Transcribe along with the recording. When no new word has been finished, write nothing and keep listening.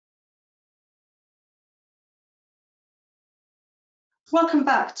Welcome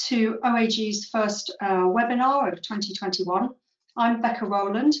back to OAG's first webinar of 2021. I'm Becca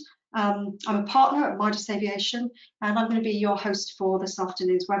Rowland. I'm a partner at Midas Aviation, and I'm going to be your host for this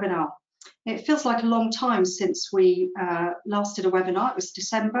afternoon's webinar. It feels like a long time since we last did a webinar. It was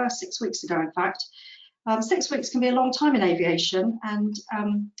December, 6 weeks ago, in fact. 6 weeks can be a long time in aviation, and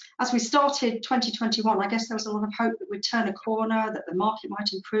as we started 2021, I guess there was a lot of hope that we'd turn a corner, that the market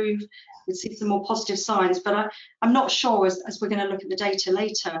might improve, we'd see some more positive signs, but I'm not sure, as we're going to look at the data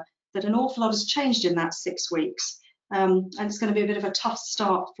later, that an awful lot has changed in that 6 weeks, and it's going to be a bit of a tough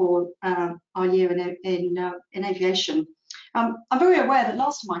start for our year in aviation. I'm very aware that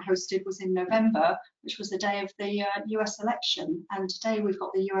last time I hosted was in November, which was the day of the US election, and today we've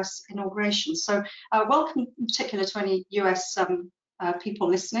got the US inauguration. So welcome in particular to any US people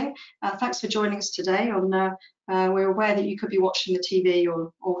listening. Thanks for joining us today. We're aware that you could be watching the TV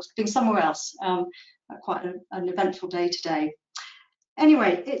or being somewhere else. Quite an eventful day today.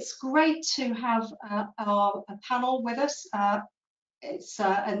 Anyway, it's great to have our panel with us.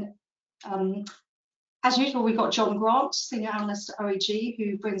 As usual, we've got John Grant, Senior Analyst at OAG,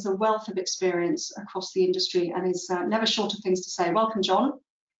 who brings a wealth of experience across the industry and is never short of things to say. Welcome, John.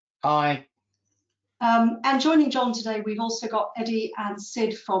 Hi. And joining John today, we've also got Eddy and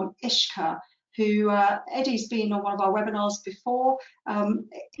Sid from Ishka, who Eddy's been on one of our webinars before.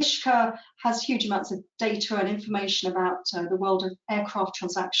 Ishka has huge amounts of data and information about the world of aircraft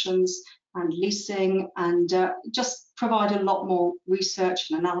transactions and leasing, and just provide a lot more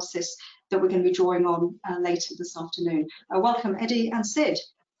research and analysis that we're going to be drawing on later this afternoon. Welcome, Eddy and Sid.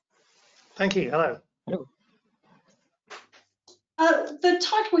 Thank you. Hello. Hello. The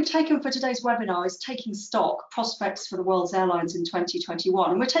title we've taken for today's webinar is Taking Stock, Prospects for the World's Airlines in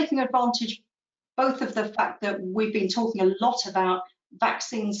 2021. And we're taking advantage both of the fact that we've been talking a lot about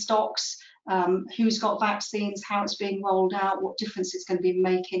vaccine stocks, who's got vaccines, how it's being rolled out, what difference it's going to be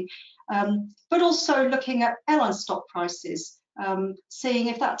making, but also looking at airline stock prices, seeing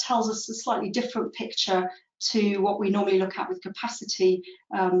if that tells us a slightly different picture to what we normally look at with capacity,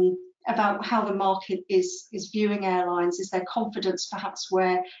 about how the market is viewing airlines. Is there confidence perhaps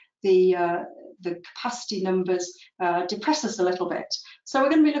where the capacity numbers depress us a little bit? So we're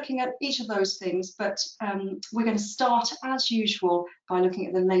going to be looking at each of those things, but we're going to start as usual by looking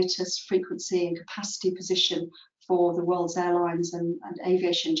at the latest frequency and capacity position for the world's airlines and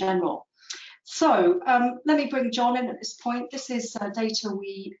aviation in general. So let me bring John in at this point. This is data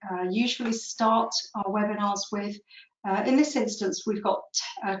we usually start our webinars with. In this instance, we've got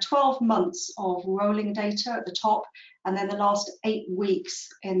 12 months of rolling data at the top, and then the last 8 weeks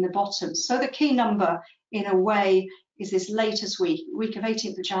in the bottom. So the key number, in a way, is this latest week of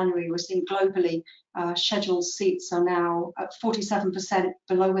 18th of January. We're seeing globally scheduled seats are now at 47%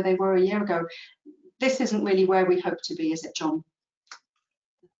 below where they were a year ago. This isn't really where we hope to be, is it, John?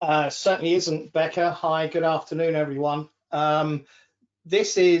 Certainly isn't, Becca. Hi, good afternoon, everyone.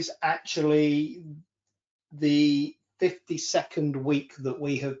 This is actually the 52nd week that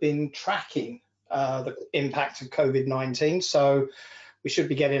we have been tracking the impact of COVID-19. So we should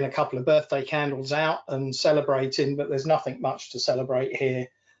be getting a couple of birthday candles out and celebrating, but there's nothing much to celebrate here.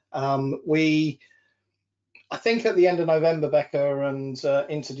 I think at the end of November, Becca, and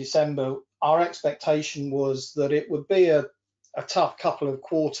into December, our expectation was that it would be a tough couple of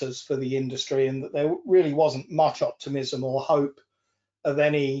quarters for the industry, and that there really wasn't much optimism or hope of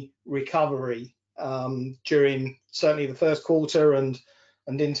any recovery during certainly the first quarter and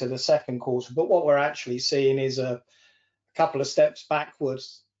into the second quarter. But what we're actually seeing is a couple of steps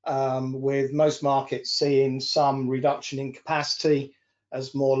backwards, with most markets seeing some reduction in capacity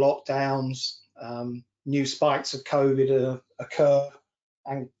as more lockdowns, new spikes of COVID occur,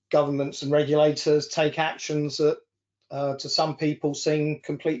 and governments and regulators take actions that to some people seem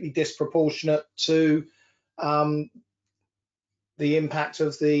completely disproportionate to the impact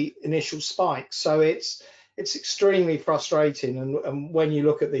of the initial spike. So it's extremely frustrating, and when you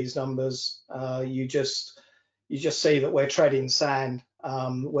look at these numbers, you just see that we're treading sand.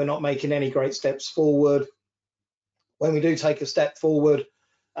 We're not making any great steps forward. When we do take a step forward,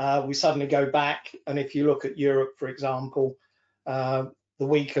 we suddenly go back. And if you look at Europe, for example, the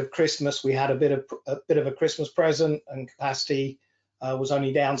week of Christmas, we had a bit of a Christmas present, and capacity was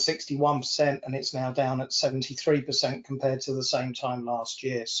only down 61%, and it's now down at 73% compared to the same time last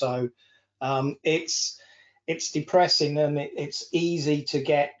year. So it's depressing, and it's easy to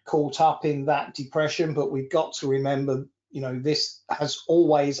get caught up in that depression. But we've got to remember, you know, this has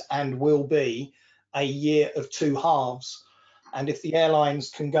always and will be a year of two halves. And if the airlines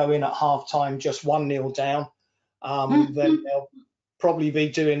can go in at half time just 1-0 down, then probably be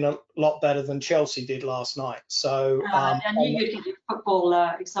doing a lot better than Chelsea did last night. So I knew you'd get your football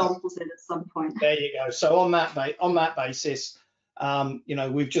examples in at some point. there you go. So on that basis, you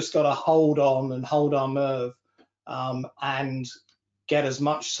know, we've just got to hold on and hold our nerve, and get as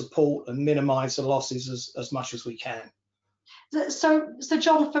much support and minimise the losses as much as we can. So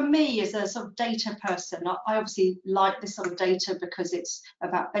John, for me as a sort of data person, I obviously like this sort of data because it's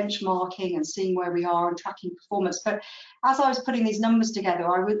about benchmarking and seeing where we are and tracking performance. But as I was putting these numbers together,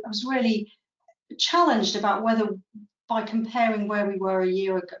 I was really challenged about whether, by comparing where we were a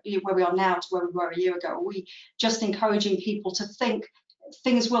year ago, where we are now to where we were a year ago, are we just encouraging people to think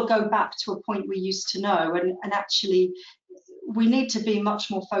things will go back to a point we used to know, and actually we need to be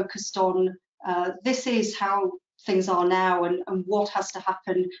much more focused on this is how things are now and what has to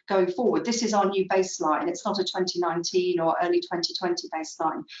happen going forward. This is our new baseline. It's not a 2019 or early 2020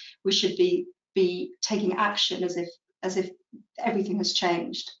 baseline. We should be taking action as if everything has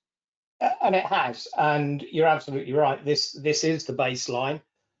changed. And it has, and you're absolutely right. This is the baseline.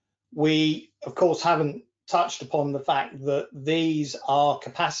 We, of course, haven't touched upon the fact that these are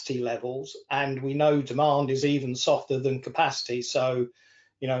capacity levels, and we know demand is even softer than capacity. So,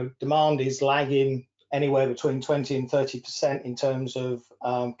 you know, demand is lagging anywhere between 20 and 30% in terms of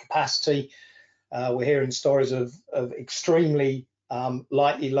capacity. We're hearing stories of extremely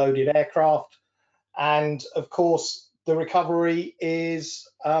lightly loaded aircraft, and of course, the recovery is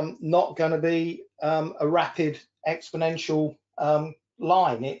not going to be a rapid exponential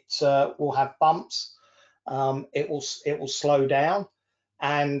line. It will have bumps. It will slow down,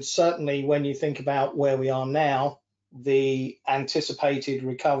 and certainly when you think about where we are now, the anticipated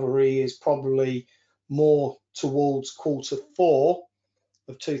recovery is probably more towards Q4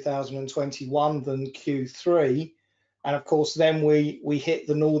 of 2021 than Q3, and of course then we hit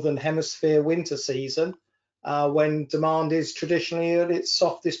the Northern Hemisphere winter season, when demand is traditionally at its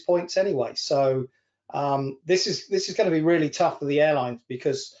softest points anyway. So this is going to be really tough for the airlines,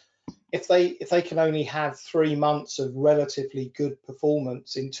 because if they can only have 3 months of relatively good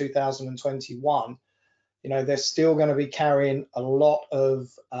performance in 2021, you know, they're still going to be carrying a lot of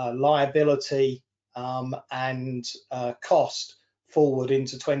liability and cost forward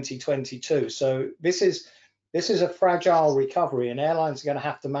into 2022. So this is a fragile recovery, and airlines are going to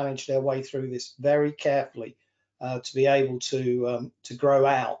have to manage their way through this very carefully to be able to grow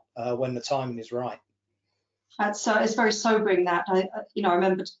out when the timing is right. It's very sobering that. I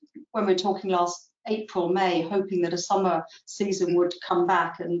remember when we were talking last April, May, hoping that a summer season would come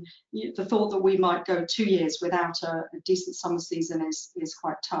back, and the thought that we might go 2 years without a decent summer season is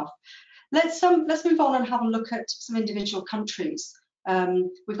quite tough. Let's move on and have a look at some individual countries.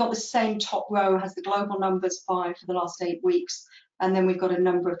 We've got the same top row has the global numbers for the last 8 weeks, and then we've got a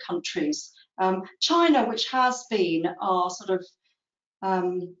number of countries. China, which has been our sort of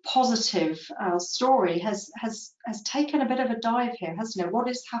positive story, has taken a bit of a dive here, hasn't it? What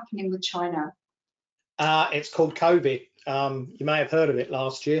is happening with China? It's called COVID. You may have heard of it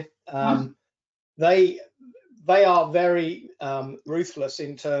last year. They are very ruthless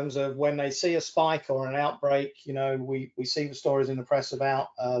in terms of when they see a spike or an outbreak. You know, we see the stories in the press about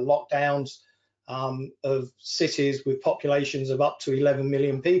lockdowns of cities with populations of up to 11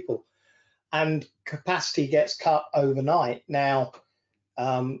 million people, and capacity gets cut overnight. Now,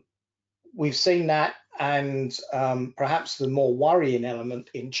 we've seen that, and perhaps the more worrying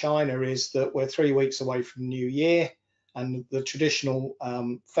element in China is that we're 3 weeks away from New Year, and the traditional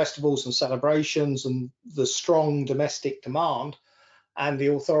festivals and celebrations and the strong domestic demand, and the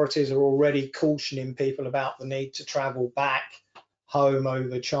authorities are already cautioning people about the need to travel back home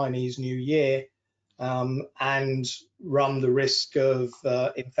over Chinese New Year, and run the risk of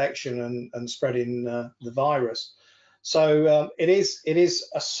infection and spreading the virus. So it is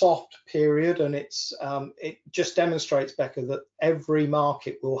a soft period, and it just demonstrates, Becca, that every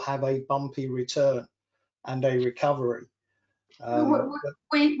market will have a bumpy return and a recovery.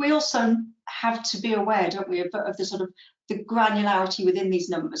 We also have to be aware, don't we, of the sort of the granularity within these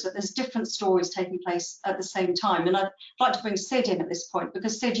numbers, that there's different stories taking place at the same time. And I'd like to bring Sid in at this point,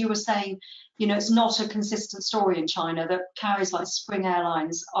 because Sid, you were saying, you know, it's not a consistent story in China, that carriers like Spring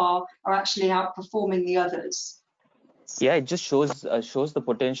Airlines are actually outperforming the others. Yeah, it just shows the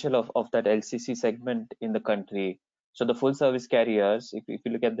potential of that LCC segment in the country. So the full service carriers, if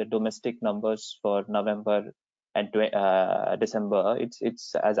you look at the domestic numbers for November and December,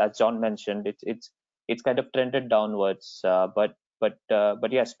 it's as John mentioned, it's kind of trended downwards. But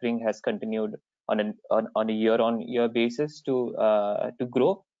yeah, Spring has continued on a year-on-year basis to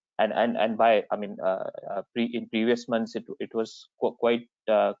grow, and by in previous months it was quite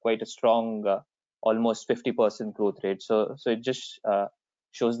a strong almost 50% growth rate. So it just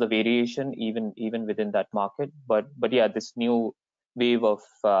shows the variation even within that market. But yeah, this new wave of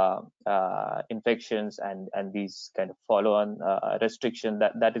infections and these kind of follow-on restriction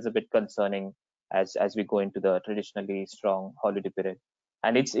that is a bit concerning as we go into the traditionally strong holiday period.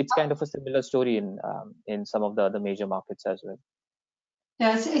 And it's kind of a similar story in some of the other major markets as well.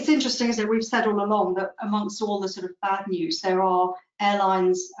 Yeah, it's interesting, isn't it? We've said all along that amongst all the sort of bad news, there are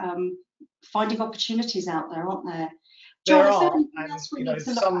airlines finding opportunities out there, aren't there? John, There is there are, anything and else we you need know, to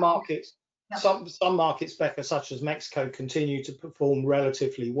look some at? markets, Yeah. some markets, Becca, such as Mexico, continue to perform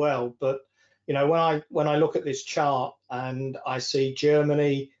relatively well. But you know, when I look at this chart and I see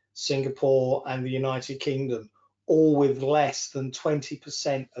Germany, Singapore, and the United Kingdom all with less than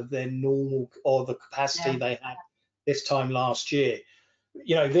 20% of their normal or the capacity they had this time last year.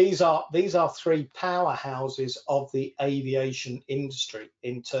 You know, these are three powerhouses of the aviation industry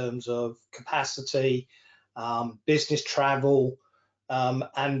in terms of capacity, business travel,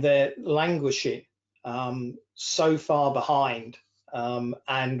 and they're languishing so far behind,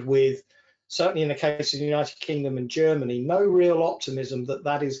 and with certainly in the case of the United Kingdom and Germany, no real optimism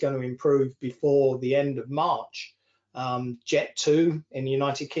that is going to improve before the end of March. Jet2 in the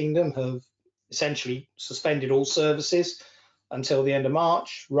United Kingdom have essentially suspended all services until the end of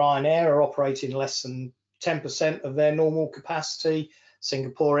March. Ryanair are operating less than 10% of their normal capacity.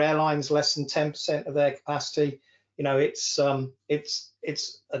 Singapore Airlines less than 10% of their capacity. You know, it's a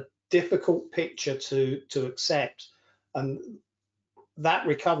difficult picture to accept, and that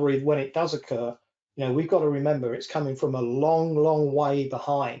recovery, when it does occur, you know, we've got to remember it's coming from a long way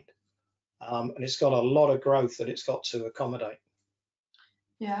behind, and it's got a lot of growth that it's got to accommodate.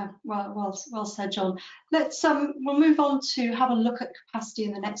 Yeah, well said, John. Let's we'll move on to have a look at capacity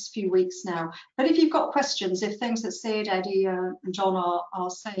in the next few weeks now. But if you've got questions, if things that Sid, Eddy, and John are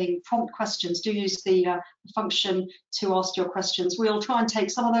saying prompt questions, do use the function to ask your questions. We'll try and take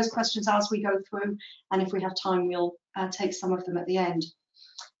some of those questions as we go through, and if we have time, we'll take some of them at the end.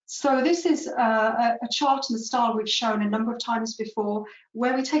 So this is a chart in the style we've shown a number of times before,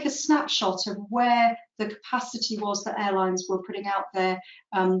 where we take a snapshot of where the capacity was that airlines were putting out there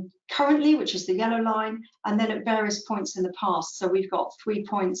currently, which is the yellow line, and then at various points in the past. So we've got 3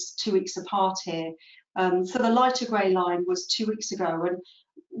 points 2 weeks apart here. So the lighter grey line was 2 weeks ago, and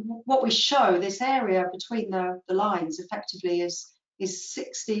what we show, this area between the lines effectively is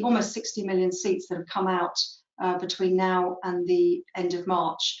almost 60 million seats that have come out between now and the end of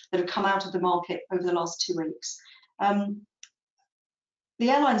March, that have come out of the market over the last 2 weeks. The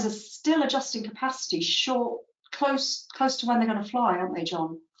airlines are still adjusting capacity, close to when they're going to fly, aren't they,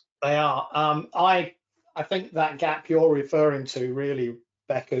 John? They are. I think that gap you're referring to, really,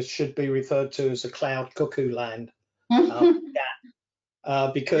 Becca, should be referred to as a cloud cuckoo land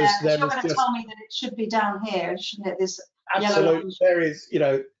gap, because you're going to tell me that it should be down here, shouldn't it? This absolutely, there is. You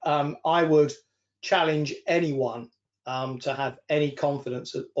know, I would challenge anyone to have any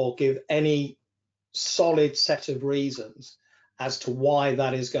confidence or give any solid set of reasons as to why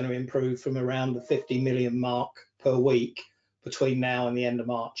that is going to improve from around the 50 million mark per week between now and the end of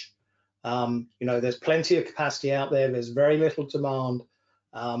March. You know, there's plenty of capacity out there, there's very little demand,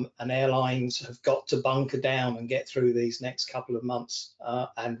 and airlines have got to bunker down and get through these next couple of months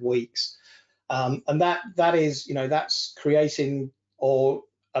and weeks. And that is, you know, that's creating or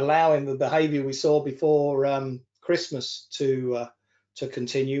allowing the behavior we saw before Christmas to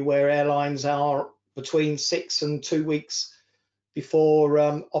continue, where airlines are between 6 and 2 weeks before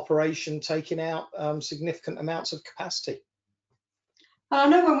operation taking out significant amounts of capacity. I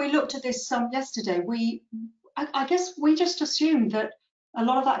know when we looked at this yesterday, I guess we just assumed that a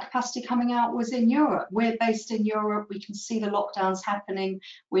lot of that capacity coming out was in Europe. We're based in Europe. We can see the lockdowns happening.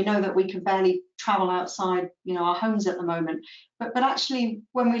 We know that we can barely travel outside, you know, our homes at the moment. But actually,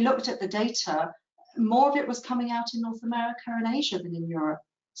 when we looked at the data, more of it was coming out in North America and Asia than in Europe.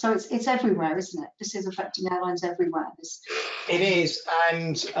 So it's everywhere, isn't it? This is affecting airlines everywhere. It is,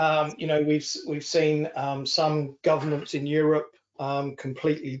 and you know, we've seen some governments in Europe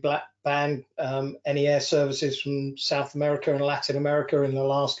completely ban any air services from South America and Latin America in the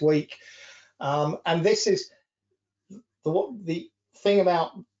last week. And this is the thing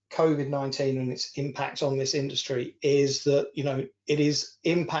about COVID-19 and its impact on this industry is that, you know, it is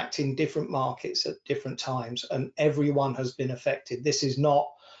impacting different markets at different times, and everyone has been affected. This is not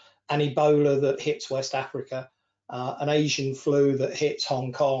an Ebola that hits West Africa, an Asian flu that hits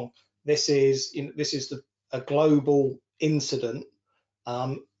Hong Kong. This is a global incident,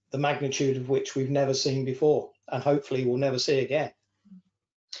 the magnitude of which we've never seen before, and hopefully we'll never see again.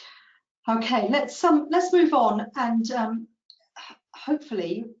 Okay, let's move on and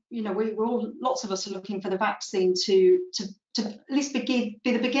hopefully, we're all, lots of us are looking for the vaccine to at least be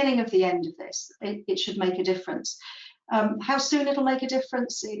the beginning of the end of this. It should make a difference. How soon it'll make a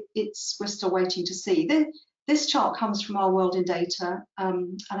difference, we're still waiting to see. This chart comes from our World in Data,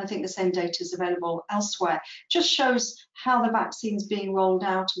 and I think the same data is available elsewhere. Just shows how the vaccine's being rolled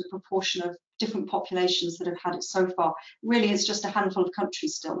out and the proportion of different populations that have had it so far. Really, it's just a handful of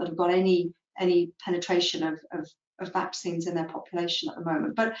countries still that have got any penetration of vaccines in their population at the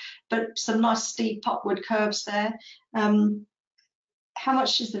moment. But some nice steep upward curves there. How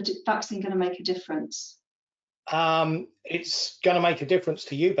much is the vaccine going to make a difference? It's going to make a difference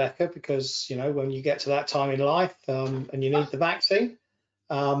to you, Becca, because when you get to that time in life and you need the vaccine.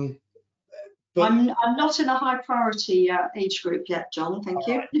 But I'm not in a high priority age group yet, John. Thank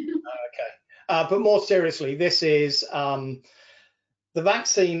you. Right. Okay. But more seriously, this is the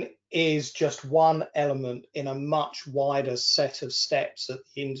vaccine is just one element in a much wider set of steps that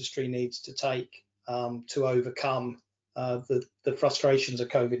the industry needs to take to overcome the frustrations of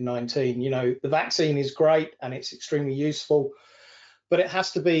COVID-19. The vaccine is great and it's extremely useful, but it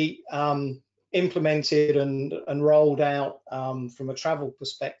has to be implemented and rolled out from a travel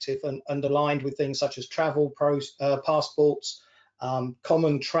perspective and aligned with things such as travel passports,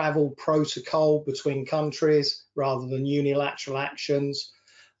 common travel protocol between countries rather than unilateral actions.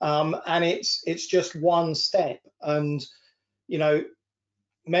 And it's just one step. And,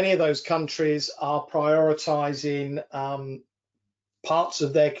 many of those countries are prioritizing parts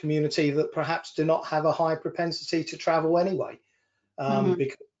of their community that perhaps do not have a high propensity to travel anyway,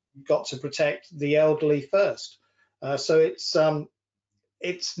 because you've got to protect the elderly first. So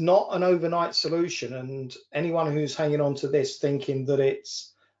it's not an overnight solution, and anyone who's hanging on to this thinking that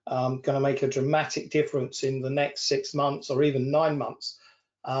it's going to make a dramatic difference in the next 6 months or even 9 months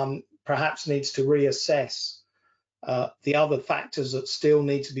perhaps needs to reassess the other factors that still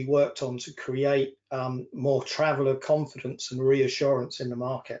need to be worked on to create more traveller confidence and reassurance in the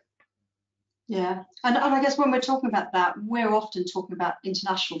market. Yeah, and I guess when we're talking about that, we're often talking about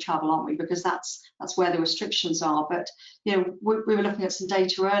international travel, aren't we? Because that's where the restrictions are. But we were looking at some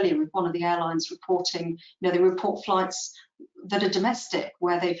data earlier with one of the airlines reporting, they report flights that are domestic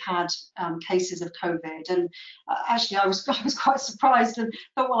where they've had cases of COVID. And actually, I was quite surprised and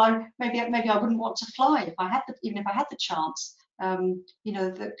thought, well, maybe I wouldn't want to fly even if I had the chance.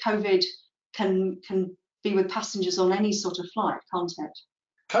 That COVID can be with passengers on any sort of flight, can't it?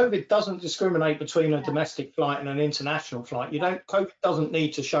 COVID doesn't discriminate between a domestic flight and an international flight. COVID doesn't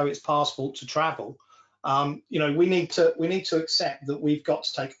need to show its passport to travel. We need to accept that we've got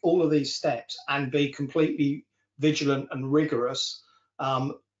to take all of these steps and be completely vigilant and rigorous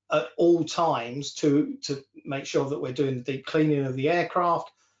at all times to make sure that we're doing the deep cleaning of the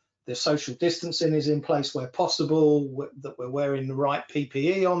aircraft, the social distancing is in place where possible, that we're wearing the right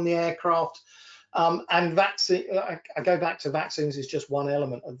PPE on the aircraft. And vaccine, I go back to vaccines is just one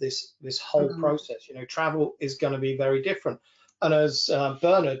element of this whole process. Travel is going to be very different. And as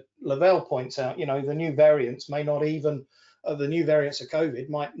Bernard Lavelle points out, the new variants may not even, the new variants of COVID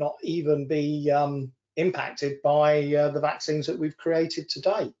might not even be impacted by the vaccines that we've created to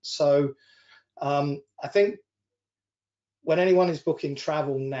date. So I think when anyone is booking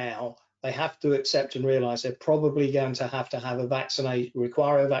travel now, they have to accept and realize they're probably going to have a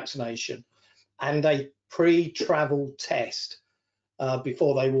require a vaccination and a pre-travel test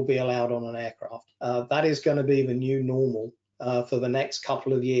before they will be allowed on an aircraft. That is going to be the new normal for the next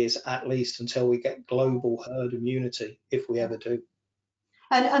couple of years, at least until we get global herd immunity, if we ever do.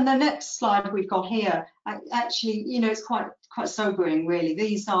 And the next slide we've got here, actually, it's quite sobering, really.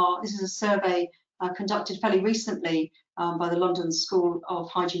 This is a survey conducted fairly recently by the London School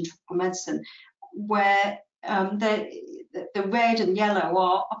of Hygiene and Tropical Medicine, where the red and yellow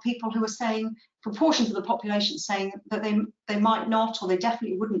are people who are saying, proportions of the population saying that they might not or they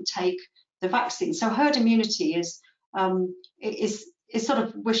definitely wouldn't take the vaccine. So herd immunity is sort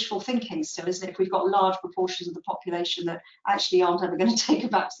of wishful thinking still, isn't it? If we've got large proportions of the population that actually aren't ever going to take a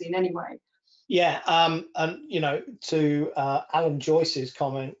vaccine anyway. Yeah, and to Alan Joyce's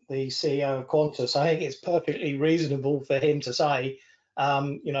comment, the CEO of Qantas, I think it's perfectly reasonable for him to say,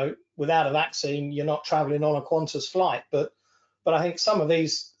 without a vaccine, you're not traveling on a Qantas flight. But I think some of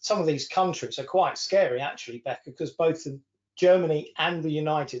these countries are quite scary, actually, Becca, because both Germany and the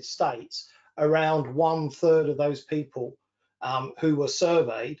United States, around 1/3 of those people who were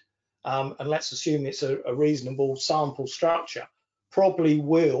surveyed, and let's assume it's a reasonable sample structure, probably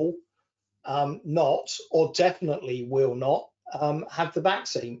will not, or definitely will not, have the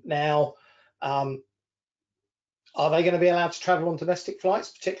vaccine. Now, are they going to be allowed to travel on domestic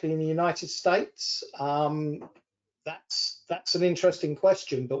flights, particularly in the United States? That's that's an interesting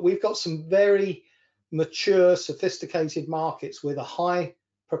question, but we've got some very mature, sophisticated markets with a high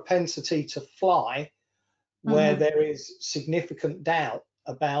propensity to fly, where there is significant doubt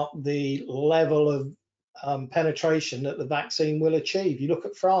about the level of penetration that the vaccine will achieve. You look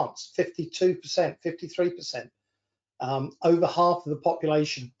at France, 52%, 53%. Over half of the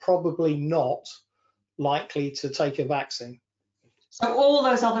population probably not likely to take a vaccine. So all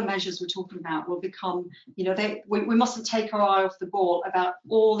those other measures we're talking about will become, you know, we mustn't take our eye off the ball about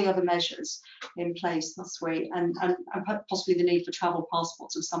all the other measures in place, must we? And possibly the need for travel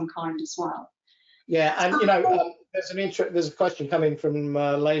passports of some kind as well. Yeah, and you know, there's a question coming from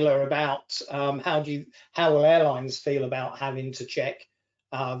Layla about how will airlines feel about having to check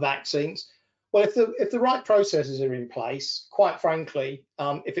vaccines? Well, if the right processes are in place, quite frankly,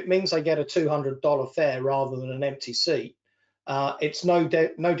 if it means they get a $200 fare rather than an empty seat, it's no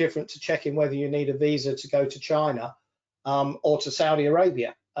different to checking whether you need a visa to go to China or to Saudi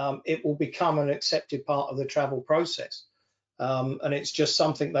Arabia. It will become an accepted part of the travel process, and it's just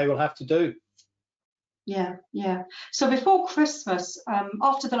something they will have to do. Yeah, yeah. So before Christmas,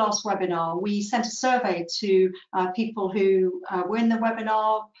 after the last webinar, we sent a survey to people who were in the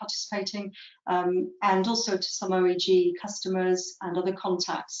webinar participating, and also to some OAG customers and other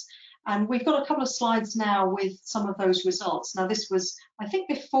contacts. And we've got a couple of slides now with some of those results. Now, this was, I think,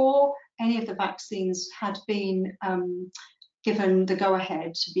 before any of the vaccines had been given the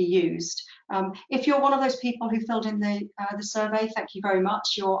go-ahead to be used. If you're one of those people who filled in the survey, thank you very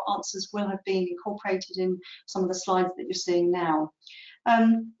much. Your answers will have been incorporated in some of the slides that you're seeing now.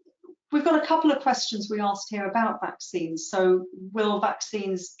 We've got a couple of questions we asked here about vaccines. So will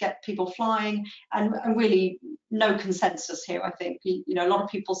vaccines get people flying? And really no consensus here, I think. You know, a lot of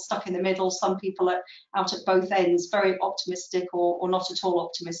people stuck in the middle, some people are out at both ends, very optimistic or not at all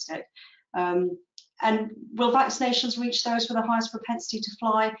optimistic. And will vaccinations reach those with the highest propensity to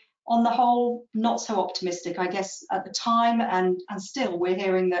fly? On the whole, not so optimistic, I guess, at the time, and still we're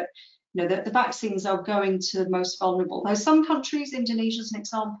hearing that, you know, that the vaccines are going to the most vulnerable. Though some countries, Indonesia as an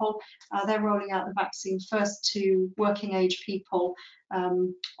example, they're rolling out the vaccine first to working age people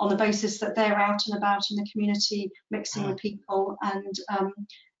on the basis that they're out and about in the community, mixing with people, and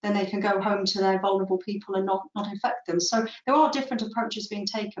then they can go home to their vulnerable people and not infect them. So there are different approaches being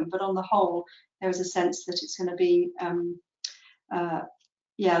taken, but on the whole, there is a sense that it's going to be,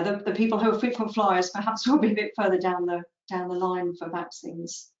 yeah, the people who are frequent flyers perhaps will be a bit further down the line for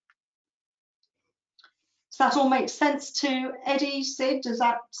vaccines. Does that all make sense to Eddy, Sid? Does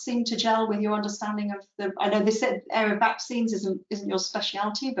that seem to gel with your understanding of the? I know this area of vaccines isn't your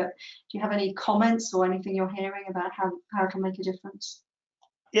speciality, but do you have any comments or anything you're hearing about how it can make a difference?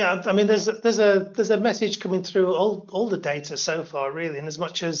 Yeah, I mean, there's a message coming through all the data so far, really, and as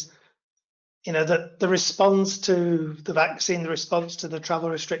much as, you know, that the response to the vaccine, the response to the travel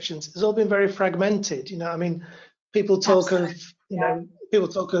restrictions has all been very fragmented. You know, I mean, people talk of, you know, people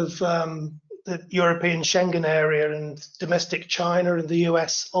talk of the European Schengen area and domestic China and the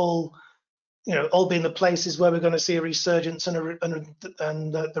US all, you know, all being the places where we're going to see a resurgence and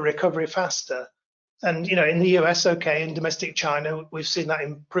the recovery faster. And, you know, in the US, okay, in domestic China, we've seen that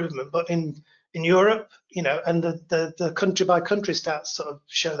improvement, but in Europe, you know, and the country by country stats sort of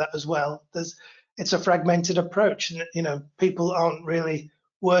show that as well. It's a fragmented approach, and, you know, people aren't really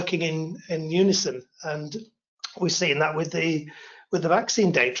working in unison, and we're seeing that with the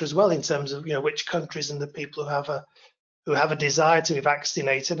vaccine data as well, in terms of, you know, which countries and the people who have a desire to be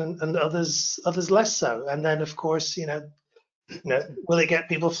vaccinated, and others less so. And then, of course, you know, will it get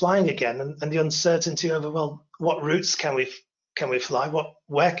people flying again? And the uncertainty over, well, what routes can we fly?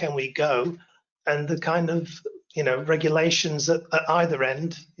 Where can we go? And the kind of, you know, regulations at either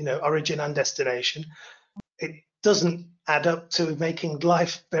end, you know, origin and destination, it doesn't add up to making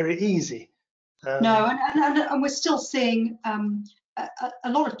life very easy. No, and we're still seeing a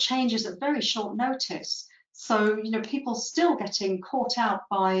lot of changes at very short notice. So, you know, people still getting caught out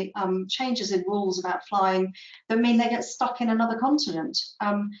by changes in rules about flying that mean they get stuck in another continent.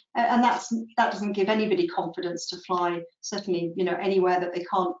 And that doesn't give anybody confidence to fly, certainly, you know, anywhere that they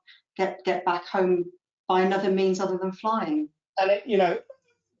can't get back home by another means other than flying. And you know,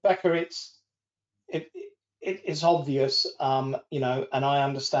 Becca, it's obvious, you know, and I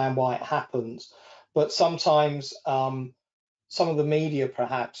understand why it happens, but sometimes some of the media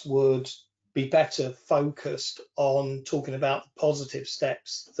perhaps would be better focused on talking about the positive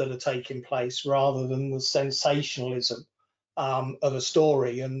steps that are taking place rather than the sensationalism of a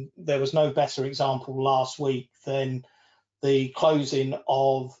story. And there was no better example last week than the closing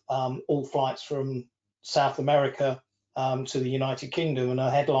of all flights from South America to the United Kingdom, and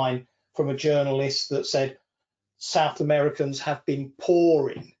a headline from a journalist that said South Americans have been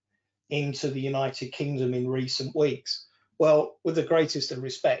pouring into the United Kingdom in recent weeks. Well, with the greatest of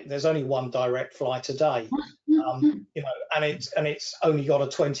respect, there's only one direct flight a day, you know, and it's only got a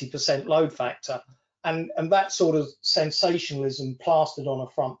 20% load factor, and that sort of sensationalism plastered on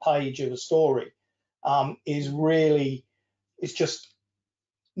a front page of a story is just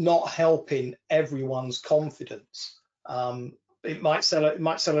not helping everyone's confidence. It might sell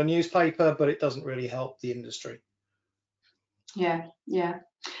a newspaper, but it doesn't really help the industry. Yeah, yeah.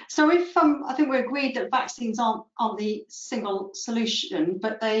 So if I think we agreed that vaccines aren't the single solution,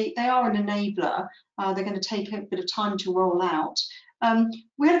 but they are an enabler. They're going to take a bit of time to roll out.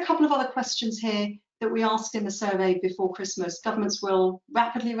 We had a couple of other questions here that we asked in the survey before Christmas. Governments will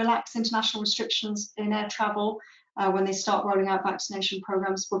rapidly relax international restrictions in air travel when they start rolling out vaccination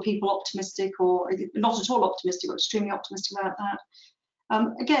programs. Were people optimistic, or not at all optimistic, or extremely optimistic about that?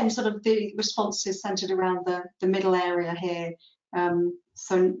 Again, sort of the response is centered around the middle area here.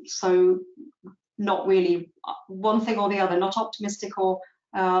 So not really one thing or the other, not optimistic or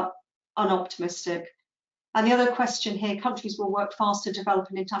unoptimistic. And the other question here, countries will work fast to develop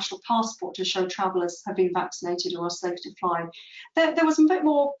an international passport to show travellers have been vaccinated or are safe to fly. There was a bit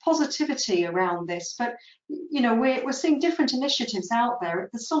more positivity around this, but you know, we're seeing different initiatives out there.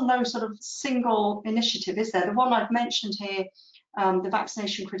 There's still no sort of single initiative, is there? The one I've mentioned here, the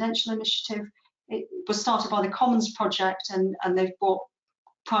Vaccination Credential Initiative, it was started by the Commons Project, and they've brought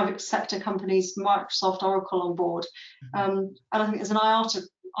private sector companies, Microsoft, Oracle on board. And I think there's an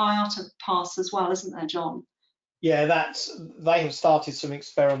IATA pass as well, isn't there, John? Yeah, they have started some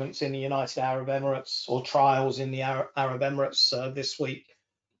experiments in the United Arab Emirates, or trials in the Arab Emirates this week.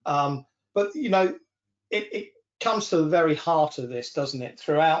 But you know, it comes to the very heart of this, doesn't it?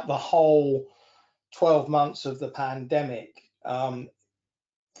 Throughout the whole 12 months of the pandemic,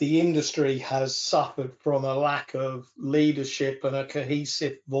 the industry has suffered from a lack of leadership and a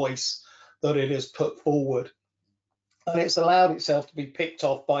cohesive voice that it has put forward. And it's allowed itself to be picked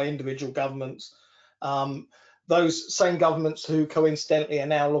off by individual governments. Those same governments who coincidentally are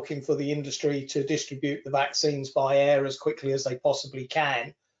now looking for the industry to distribute the vaccines by air as quickly as they possibly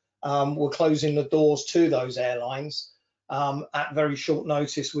can, were closing the doors to those airlines at very short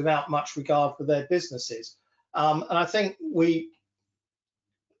notice without much regard for their businesses. And I think we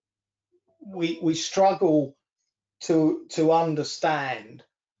struggle to understand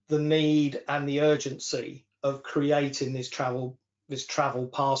the need and the urgency of creating this travel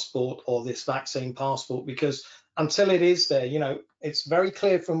passport or this vaccine passport, because until it is there, you know, it's very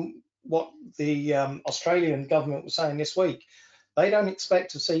clear from what the Australian government was saying this week, they don't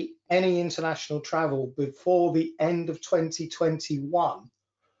expect to see any international travel before the end of 2021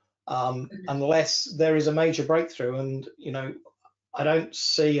 unless there is a major breakthrough. And you know, I don't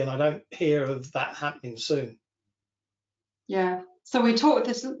see and I don't hear of that happening soon. Yeah. So we talked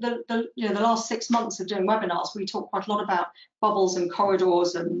the last 6 months of doing webinars, we talked quite a lot about bubbles and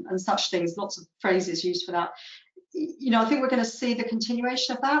corridors and such things. Lots of phrases used for that. You know, I think we're going to see the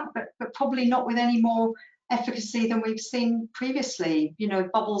continuation of that, but probably not with any more efficacy than we've seen previously. You know,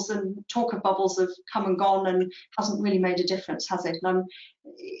 bubbles and talk of bubbles have come and gone and hasn't really made a difference, has it? And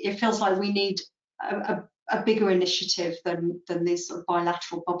it feels like we need a bigger initiative than these sort of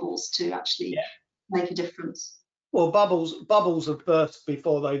bilateral bubbles to actually make a difference. Well, bubbles have burst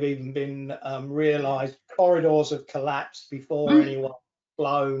before they've even been realised. Corridors have collapsed before anyone's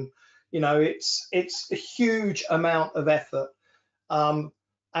flown. You know, it's a huge amount of effort, and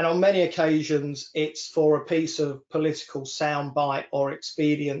on many occasions it's for a piece of political soundbite or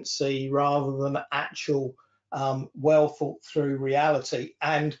expediency rather than actual well thought through reality.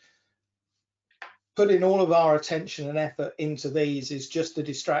 And putting all of our attention and effort into these is just a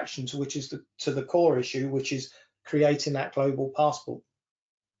distraction to which is to the core issue, which is creating that global passport.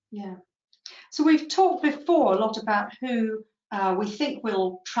 Yeah. So we've talked before a lot about who we think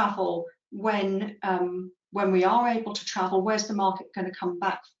will travel when we are able to travel. Where's the market going to come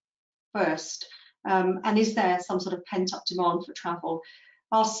back first? And is there some sort of pent-up demand for travel?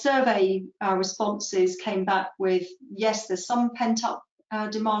 Our survey responses came back with, yes, there's some pent-up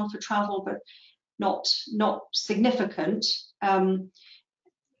demand for travel, but not significant. A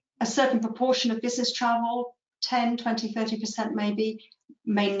certain proportion of business travel, 10, 20, 30% maybe,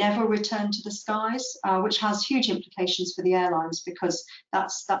 may never return to the skies, which has huge implications for the airlines, because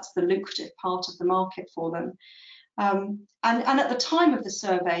that's the lucrative part of the market for them. And at the time of the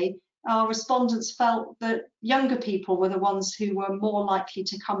survey, our respondents felt that younger people were the ones who were more likely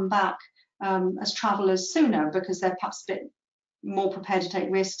to come back as travellers sooner, because they're perhaps a bit more prepared to take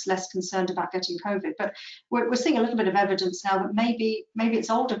risks, less concerned about getting COVID. But we're seeing a little bit of evidence now that maybe it's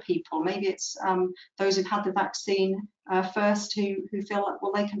older people, maybe it's those who've had the vaccine first who feel like,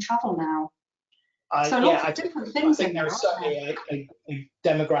 well, they can travel now. So lots of different things. I think there is certainly a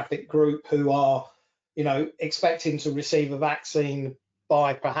demographic group who are, you know, expecting to receive a vaccine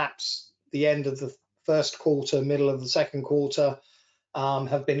by perhaps the end of the first quarter, middle of the second quarter,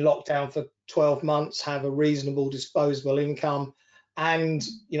 have been locked down for 12 months, have a reasonable disposable income, and,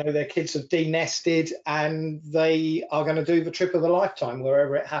 you know, their kids have de-nested and they are going to do the trip of a lifetime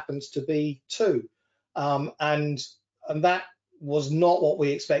wherever it happens to be too. And that was not what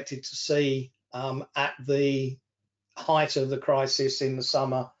we expected to see at the height of the crisis in the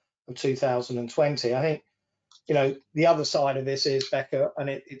summer of 2020. I think, you know, the other side of this is, Becca, and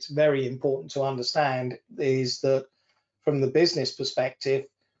it's very important to understand, is that from the business perspective,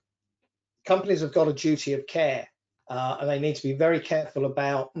 companies have got a duty of care, and they need to be very careful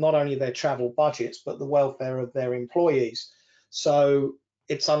about not only their travel budgets, but the welfare of their employees. So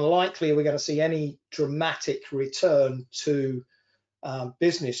it's unlikely we're going to see any dramatic return to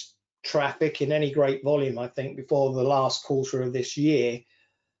business traffic in any great volume, I think, before the last quarter of this year.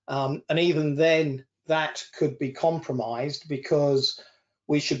 And even then, that could be compromised, because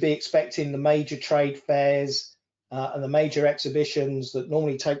we should be expecting the major trade fairs and the major exhibitions that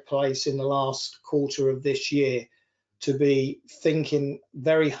normally take place in the last quarter of this year to be thinking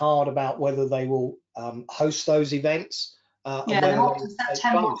very hard about whether they will host those events. Yeah, they're often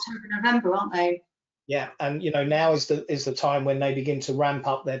September, October, November, aren't they? Yeah, and you know, now is the time when they begin to ramp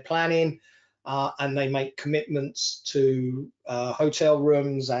up their planning, and they make commitments to hotel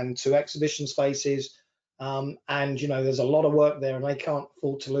rooms and to exhibition spaces, and you know, there's a lot of work there, and they can't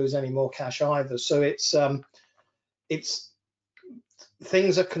afford to lose any more cash either. So it's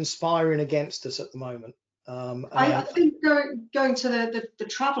things are conspiring against us at the moment. I think going to the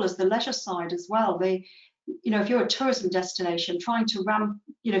travellers, the leisure side as well. You know, if you're a tourism destination, trying to ramp,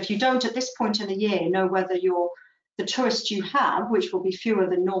 you know, if you don't at this point in the year know whether the tourists you have, which will be fewer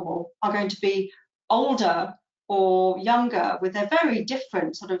than normal, are going to be older or younger, with their very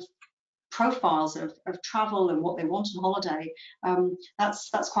different sort of profiles of travel and what they want on holiday,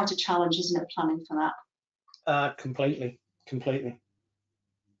 that's quite a challenge, isn't it, planning for that? Completely.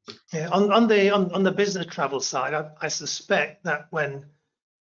 Yeah, on the business travel side, I suspect that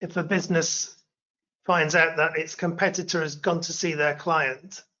if a business finds out that its competitor has gone to see their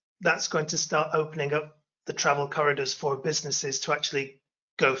client, that's going to start opening up the travel corridors for businesses to actually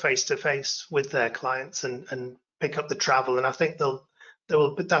go face to face with their clients and pick up the travel. And I think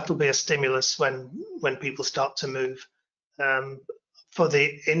that'll be a stimulus when people start to move. For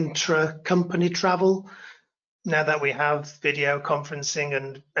the intra-company travel, now that we have video conferencing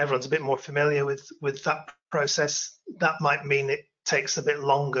and everyone's a bit more familiar with that process, that might mean it takes a bit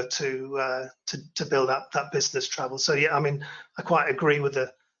longer to build up that business travel. So yeah, I mean, I quite agree with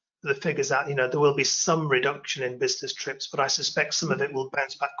the figures that, you know, there will be some reduction in business trips, but I suspect some of it will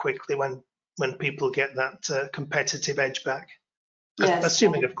bounce back quickly when people get that competitive edge back. Yes.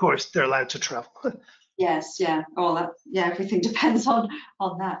 Assuming, of course, they're allowed to travel. Yes, yeah. Well, everything depends on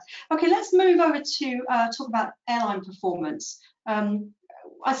that. Okay, let's move over to talk about airline performance.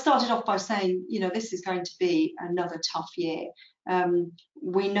 I started off by saying, you know, this is going to be another tough year.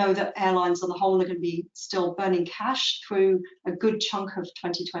 We know that airlines on the whole are going to be still burning cash through a good chunk of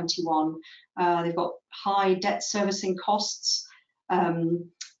 2021. They've got high debt servicing costs.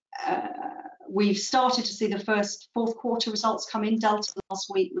 We've started to see the first fourth quarter results come in. Delta last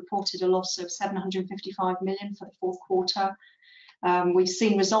week reported a loss of 755 million for the fourth quarter. We've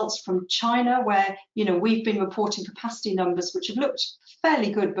seen results from China where, you know, we've been reporting capacity numbers which have looked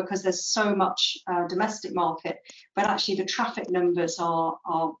fairly good because there's so much domestic market, but actually the traffic numbers are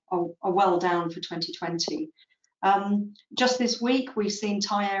well down for 2020. Just this week, we've seen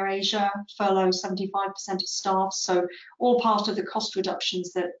Thai Air Asia furlough 75% of staff, so all part of the cost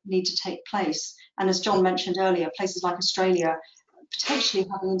reductions that need to take place. And as John mentioned earlier, places like Australia potentially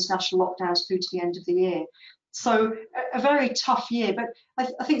having international lockdowns through to the end of the year. So a very tough year. But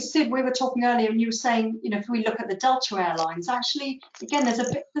I think, Sid, we were talking earlier and you were saying, you know, if we look at the Delta Airlines, actually, again, there's a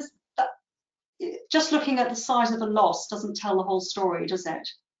bit, just looking at the size of the loss doesn't tell the whole story, does it?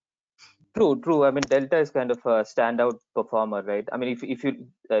 True. I mean, Delta is kind of a standout performer, right? I mean, if you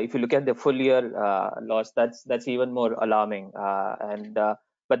look at the full year loss, that's even more alarming.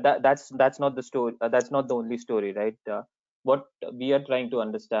 But that's not the story. That's not the only story, right? What we are trying to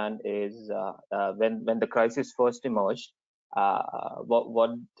understand is when the crisis first emerged, what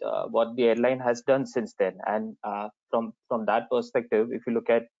the airline has done since then, and from that perspective, if you look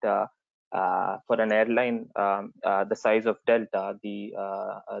at for an airline the size of Delta, the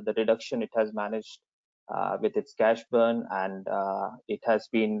reduction it has managed with its cash burn, and it has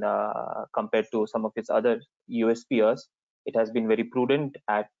been compared to some of its other US peers, it has been very prudent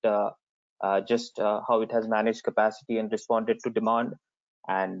at just how it has managed capacity and responded to demand.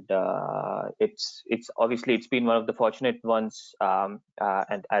 And it's obviously it's been one of the fortunate ones,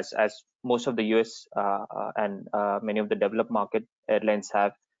 and as most of the US and many of the developed market airlines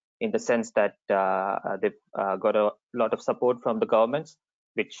have, in the sense that they've got a lot of support from the governments,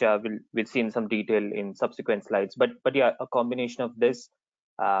 which we'll see in some detail in subsequent slides. But yeah, a combination of this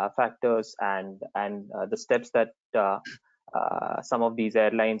factors and the steps that some of these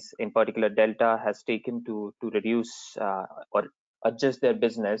airlines, in particular Delta, has taken to reduce or adjust their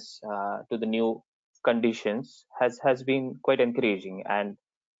business to the new conditions has been quite encouraging. And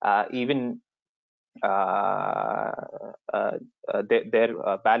even their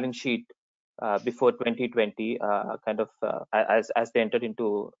balance sheet before 2020 kind of as they entered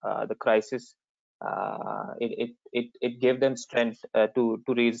into the crisis, it gave them strength to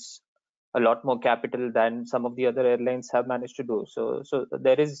raise a lot more capital than some of the other airlines have managed to do. So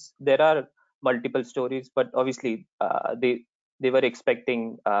there are multiple stories, but obviously they were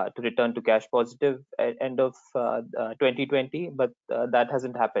expecting to return to cash positive at end of 2020, but that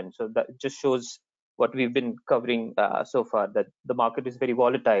hasn't happened. So that just shows what we've been covering so far, that the market is very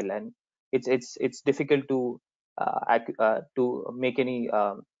volatile, and it's difficult to make any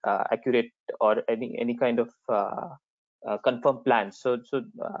accurate or any kind of confirmed plans. So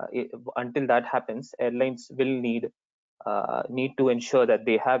until that happens, airlines will need to ensure that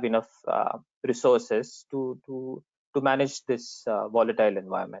they have enough resources to manage this volatile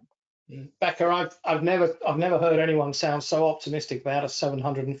environment. Becca, I've never heard anyone sound so optimistic about a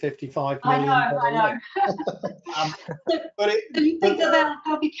 755 million. I know. Do you think that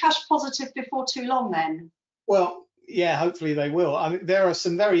they'll be cash positive before too long then? Well, yeah, hopefully they will. I mean, there are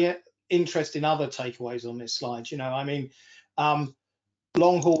some very interesting other takeaways on this slide. You know, I mean, long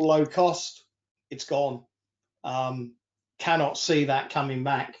haul low cost, it's gone. Cannot see that coming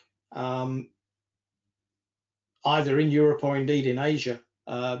back, either in Europe or indeed in Asia.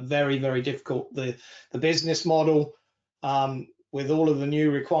 Very, very difficult. The business model, with all of the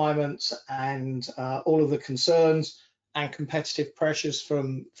new requirements and all of the concerns and competitive pressures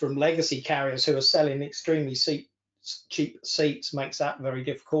from legacy carriers who are selling extremely cheap seats, makes that very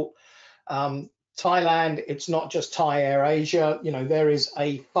difficult. Thailand, it's not just Thai Air Asia. You know, there is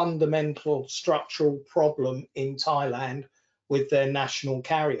a fundamental structural problem in Thailand with their national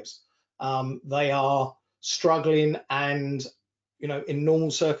carriers. They are struggling, and you know, in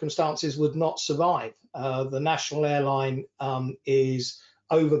normal circumstances would not survive. The national airline is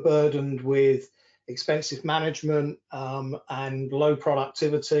overburdened with expensive management and low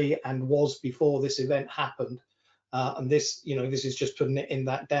productivity, and was before this event happened. And this, you know, this is just putting it in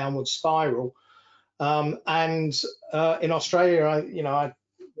that downward spiral. And in Australia, I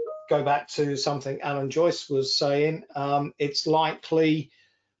go back to something Alan Joyce was saying. It's likely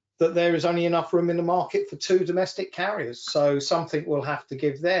that there is only enough room in the market for 2 domestic carriers, so something will have to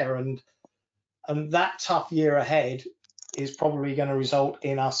give there, and that tough year ahead is probably going to result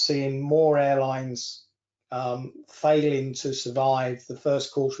in us seeing more airlines failing to survive the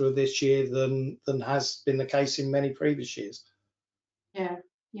first quarter of this year than has been the case in many previous years.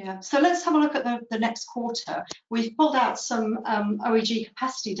 Yeah. So let's have a look at the next quarter. We've pulled out some OAG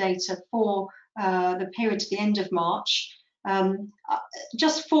capacity data for the period to the end of March.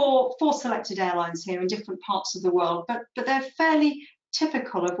 Just for selected airlines here in different parts of the world, but they're fairly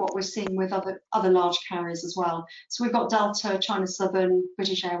typical of what we're seeing with other large carriers as well. So we've got Delta, China Southern,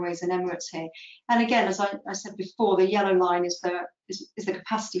 British Airways, and Emirates here. And again, as I said before, the yellow line is the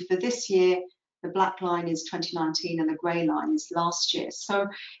capacity for this year, the black line is 2019, and the grey line is last year. So,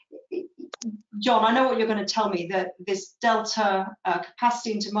 John, I know what you're going to tell me, that this Delta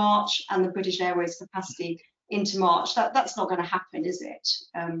capacity into March and the British Airways capacity into March, that's not going to happen, is it?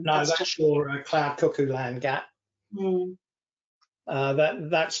 No, that's your cloud cuckoo land gap.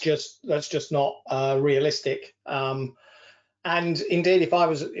 That's just not realistic. And indeed, if I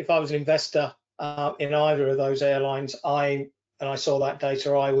was an investor in either of those airlines, and I saw that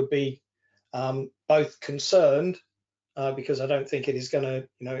data, I would be both concerned because I don't think it is going to,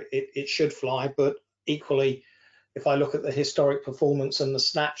 you know, it should fly, but equally, if I look at the historic performance and the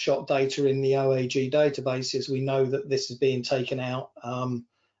snapshot data in the OAG databases, we know that this is being taken out,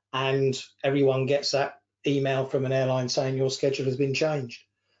 and everyone gets that email from an airline saying your schedule has been changed.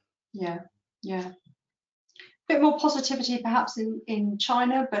 Yeah. A bit more positivity perhaps in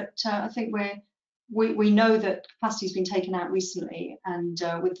China, but I think we know that capacity has been taken out recently, and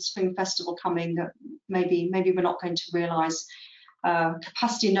with the Spring Festival coming, that maybe we're not going to realise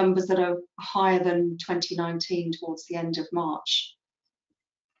capacity numbers that are higher than 2019 towards the end of March.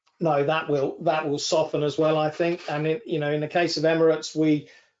 No, that will soften as well, I think. And in the case of Emirates, we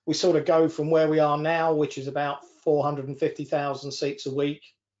sort of go from where we are now, which is about 450,000 seats a week.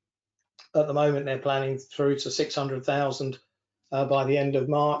 At the moment, they're planning through to 600,000 by the end of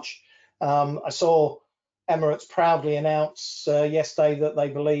March. I saw Emirates proudly announce yesterday that they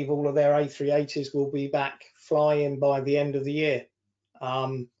believe all of their A380s will be back flying by the end of the year.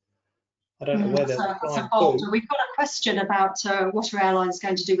 I don't know where they're flying to. We've got a question about what are airlines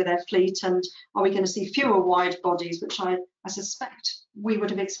going to do with their fleet, and are we going to see fewer wide bodies, which I suspect we would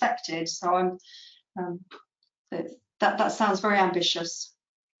have expected. So that sounds very ambitious.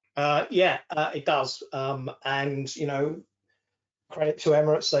 Yeah, it does. And credit to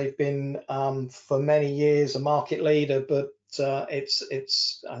Emirates, they've been for many years a market leader, but I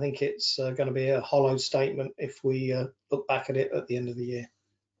think it's going to be a hollow statement if we look back at it at the end of the year.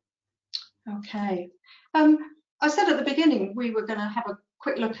 Okay. I said at the beginning we were going to have a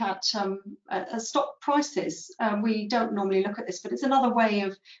quick look at stock prices. We don't normally look at this, but it's another way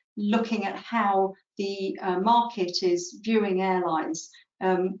of looking at how the market is viewing airlines.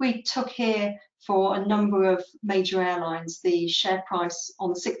 We took here for a number of major airlines the share price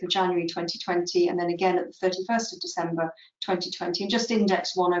on the 6th of January 2020, and then again at the 31st of December 2020, and just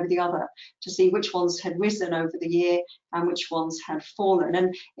index one over the other to see which ones had risen over the year and which ones had fallen.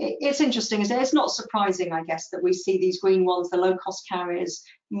 And it's interesting, isn't it? It's not surprising, I guess, that we see these green ones, the low-cost carriers,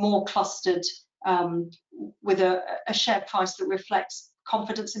 more clustered with a share price that reflects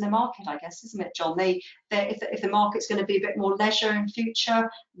confidence in the market, I guess, isn't it, John? If the market's going to be a bit more leisure in future,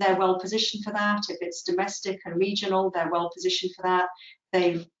 they're well positioned for that. If it's domestic and regional, they're well positioned for that.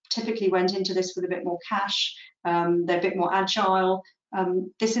 They've typically went into this with a bit more cash. They're a bit more agile.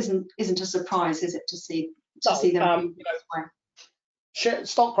 This isn't a surprise, is it, to see them?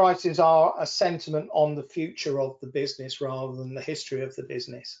 Stock prices are a sentiment on the future of the business rather than the history of the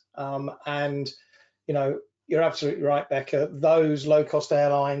business. And you're absolutely right, Becca. Those low-cost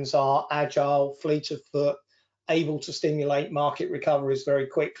airlines are agile, fleet of foot, able to stimulate market recoveries very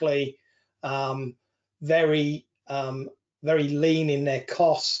quickly, very lean in their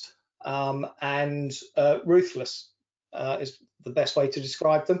cost, and ruthless is the best way to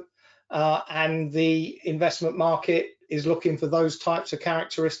describe them. And the investment market is looking for those types of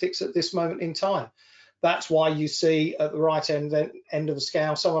characteristics at this moment in time. That's why you see at the right end of the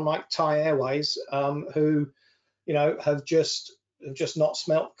scale someone like Thai Airways, who have just not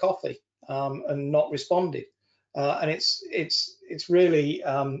smelt coffee and not responded. And it's really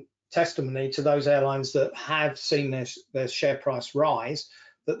testimony to those airlines that have seen their share price rise,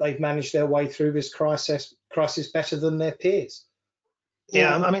 that they've managed their way through this crisis better than their peers.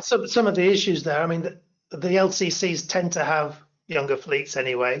 Yeah, I mean, some of the issues there. I mean, the LCCs tend to have younger fleets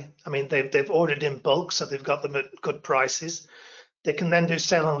anyway. I mean, they've ordered in bulk, so they've got them at good prices. They can then do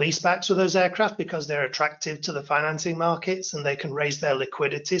sale and leasebacks with those aircraft because they're attractive to the financing markets, and they can raise their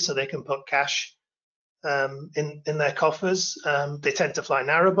liquidity so they can put cash in their coffers. They tend to fly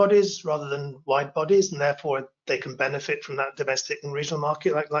narrow bodies rather than wide bodies, and therefore they can benefit from that domestic and regional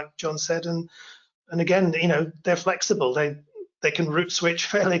market, like John said. And again, they're flexible. They can route switch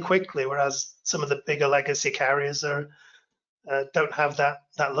fairly quickly, whereas some of the bigger legacy carriers don't have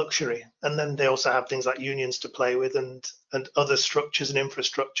that luxury. And then they also have things like unions to play with and other structures and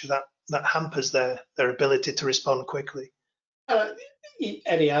infrastructure that hampers their ability to respond quickly.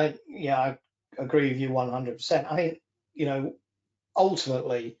 Eddie, I agree with you 100%. I think,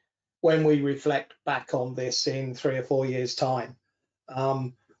 ultimately, when we reflect back on this in 3 or 4 years' time,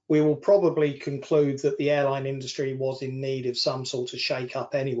 we will probably conclude that the airline industry was in need of some sort of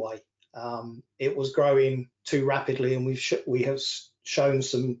shake-up anyway. It was growing too rapidly, and we have shown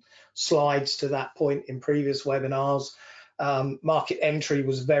some slides to that point in previous webinars. Market entry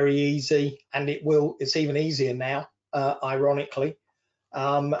was very easy, and it's even easier now, ironically.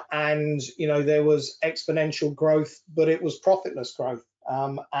 And there was exponential growth, but it was profitless growth.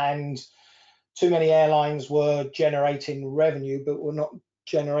 And too many airlines were generating revenue, but were not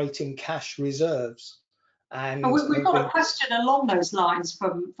generating cash reserves. And we've got a question along those lines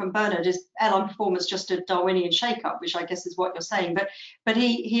from Bernard. Is airline performance just a Darwinian shake-up, which I guess is what you're saying? But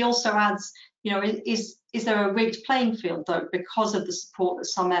he also adds, is there a rigged playing field though, because of the support that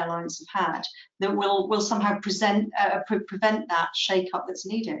some airlines have had, that will somehow prevent that shake-up that's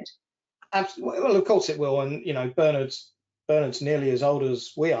needed? Absolutely. Well, of course it will. And Bernard's nearly as old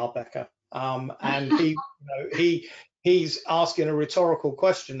as we are, Becca. And he he's asking a rhetorical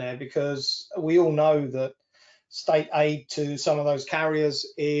question there, because we all know that state aid to some of those carriers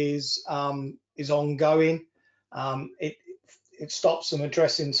is ongoing. It stops them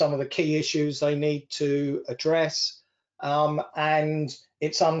addressing some of the key issues they need to address, and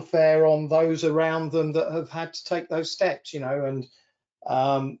it's unfair on those around them that have had to take those steps, and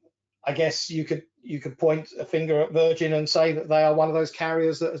I guess you could point a finger at Virgin and say that they are one of those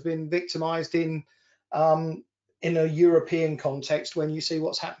carriers that has been victimized in a European context when you see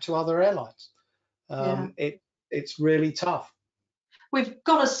what's happened to other airlines. It's really tough. We've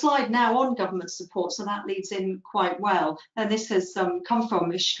got a slide now on government support, so that leads in quite well. And this has come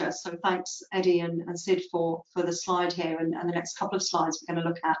from Ishka, so thanks Eddy and Sid for the slide here, and the next couple of slides we're going to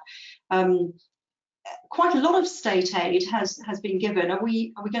look at. Quite a lot of state aid has been given. Are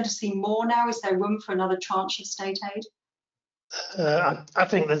we going to see more now? Is there room for another tranche of state aid? I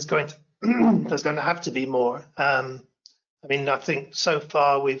think there's going to have to be more. I mean, I think so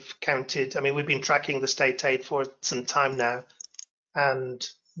far we've counted. I mean, we've been tracking the state aid for some time now, and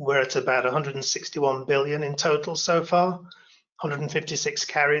we're at about 161 billion in total so far. 156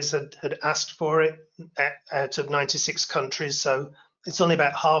 carriers had asked for it out of 96 countries, so it's only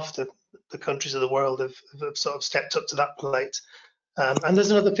about half the countries of the world have sort of stepped up to that plate. And there's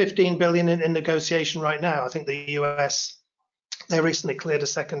another 15 billion in negotiation right now. I think the US, they recently cleared a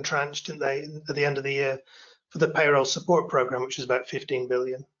second tranche, didn't they, at the end of the year for the payroll support program, which is about 15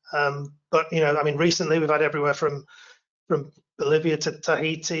 billion. But I mean, recently we've had everywhere from Bolivia to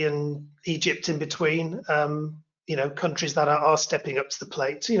Tahiti and Egypt in between. Countries that are stepping up to the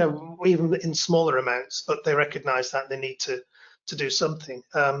plate. Even in smaller amounts, but they recognise that they need to do something.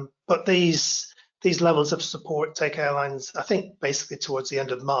 But these levels of support take airlines, I think, basically towards the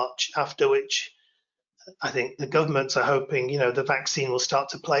end of March, after which I think the governments are hoping, the vaccine will start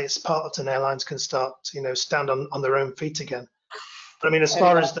to play its part and airlines can start, stand on their own feet again. But I mean, as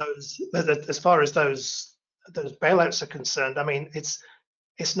far as those bailouts are concerned, I mean, it's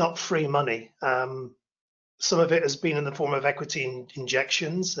not free money. Some of it has been in the form of equity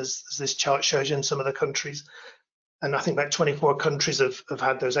injections, as this chart shows you in some of the countries. And I think about 24 countries have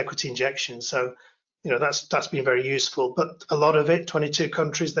had those equity injections. So, that's been very useful. But a lot of it, 22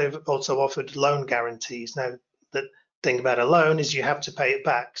 countries, they've also offered loan guarantees. Now, the thing about a loan is you have to pay it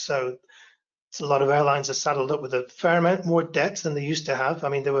back. So a lot of airlines are saddled up with a fair amount more debt than they used to have. I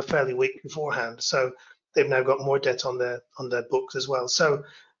mean, they were fairly weak beforehand. So they've now got more debt on their books as well. So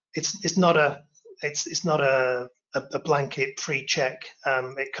it's not a blanket free check.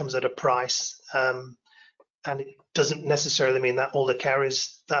 It comes at a price. And it doesn't necessarily mean that all the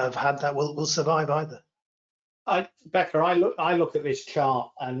carriers that have had that will survive either. Becca, I look at this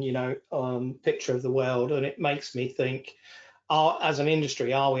chart and picture of the world, and it makes me think: as an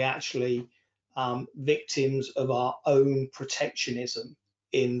industry, are we actually victims of our own protectionism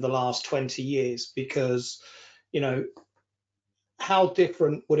in the last 20 years? Because how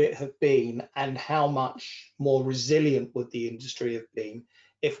different would it have been, and how much more resilient would the industry have been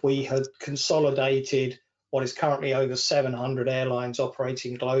if we had consolidated what is currently over 700 airlines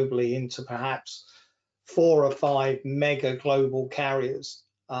operating globally into perhaps 4 or 5 mega global carriers,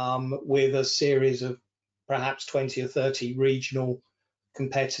 with a series of perhaps 20 or 30 regional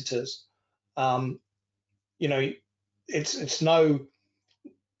competitors. It's no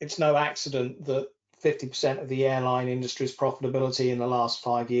accident that 50% of the airline industry's profitability in the last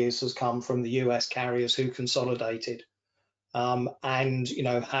 5 years has come from the US carriers who consolidated, and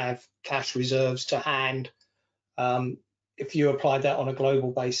have cash reserves to hand. If you applied that on a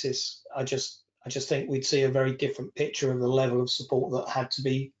global basis, I just think we'd see a very different picture of the level of support that had to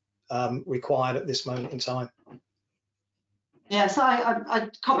be required at this moment in time. Yes, I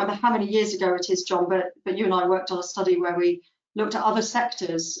can't remember how many years ago it is, John, but you and I worked on a study where we looked at other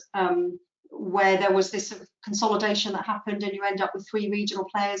sectors where there was this sort of consolidation that happened, and you end up with 3 regional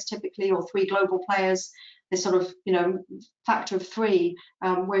players typically, or 3 global players. This sort of factor of 3.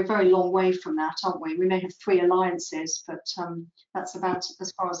 We're a very long way from that, aren't we? We may have 3 alliances, but that's about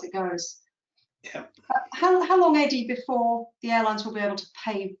as far as it goes. Yeah. How long, Eddy, before the airlines will be able to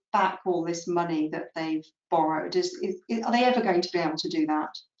pay back all this money that they've borrowed? Are they ever going to be able to do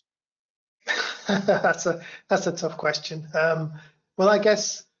that? That's a tough question. Well, I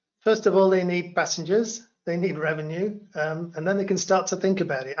guess first of all they need passengers, they need revenue, and then they can start to think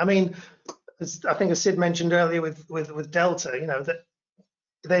about it. I mean, I think as Sid mentioned earlier with Delta,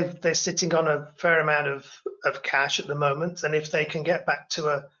 that they're sitting on a fair amount of cash at the moment, and if they can get back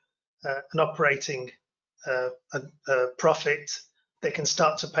to an operating profit, they can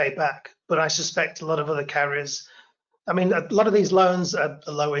start to pay back. But I suspect a lot of other carriers I mean, a lot of these loans are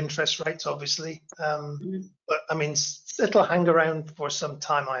low interest rates, obviously, Mhm. but I mean, it'll hang around for some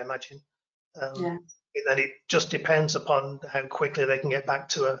time, I imagine. Yeah. And then it just depends upon how quickly they can get back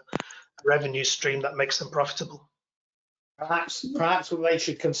to a revenue stream that makes them profitable. Perhaps they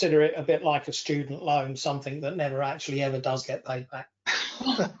should consider it a bit like a student loan, something that never actually ever does get paid back.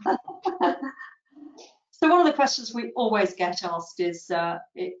 So one of the questions we always get asked is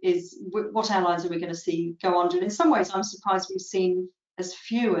what airlines are we going to see go under? And in some ways, I'm surprised we've seen as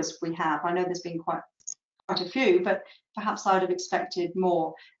few as we have. I know there's been quite a few, but perhaps I'd have expected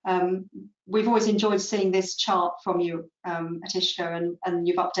more. We've always enjoyed seeing this chart from you at Ishka, and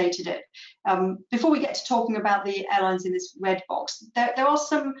you've updated it. Before we get to talking about the airlines in this red box, there are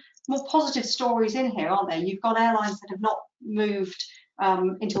some more positive stories in here, aren't there? You've got airlines that have not moved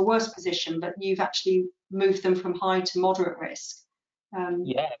into a worse position, but you've actually moved them from high to moderate risk.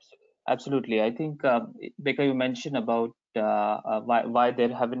 Yeah, absolutely. I think, Becca, you mentioned about why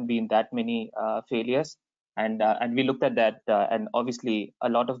there haven't been that many failures, and we looked at that, and obviously a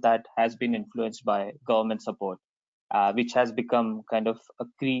lot of that has been influenced by government support, which has become kind of a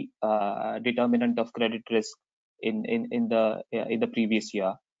key determinant of credit risk in the previous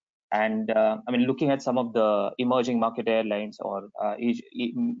year. And I mean, looking at some of the emerging market airlines, or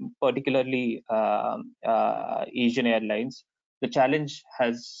particularly Asian airlines, the challenge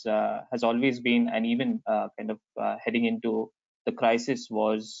has always been, and even kind of heading into the crisis,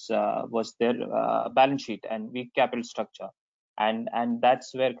 was their balance sheet and weak capital structure, and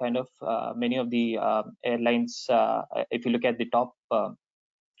that's where kind of many of the airlines, if you look at the top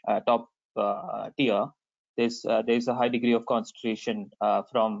tier, there's a high degree of concentration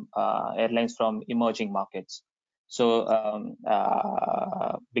from airlines from emerging markets. So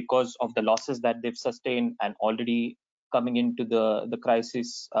because of the losses that they've sustained, and already coming into the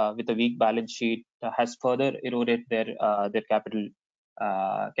crisis with a weak balance sheet, has further eroded their capital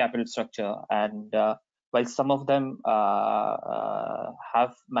structure. And while some of them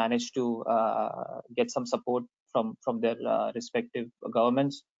have managed to get some support from their respective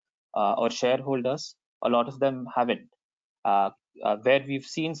governments or shareholders, a lot of them haven't. Where we've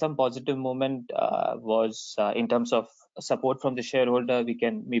seen some positive movement was in terms of support from the shareholder. We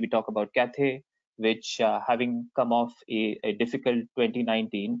can maybe talk about Cathay, which, having come off a difficult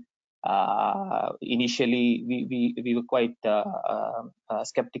 2019, initially we were quite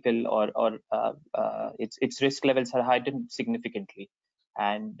skeptical, or its risk levels had heightened significantly.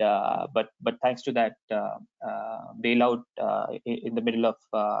 And but thanks to that bailout in the middle of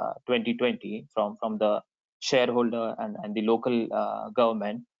 2020 from the shareholder and the local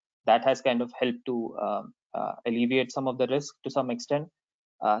government, that has kind of helped to alleviate some of the risk to some extent.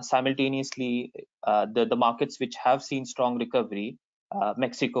 Simultaneously, the markets which have seen strong recovery,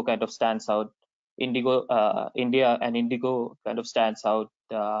 Mexico kind of stands out, India and Indigo kind of stands out,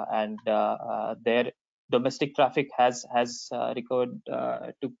 and their domestic traffic has recovered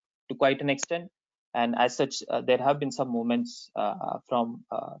to quite an extent. And as such, there have been some movements from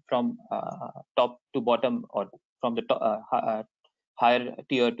top to bottom, or from the higher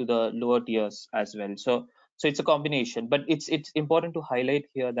tier to the lower tiers as well. So it's a combination, but it's important to highlight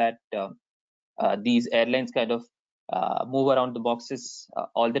here that these airlines kind of move around the boxes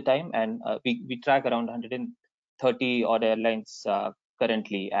all the time, and we track around 130 odd airlines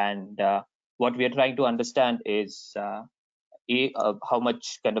currently, and what we are trying to understand is how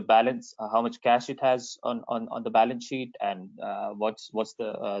much kind of balance, how much cash it has on the balance sheet, and what's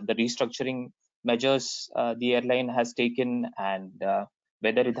the restructuring measures the airline has taken, and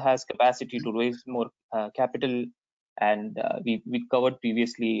whether it has capacity to raise more capital. And we covered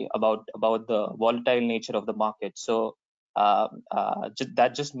previously about the volatile nature of the market. So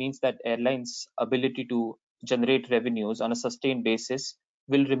that just means that airlines' ability to generate revenues on a sustained basis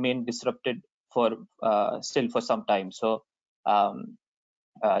will remain disrupted for still for some time. So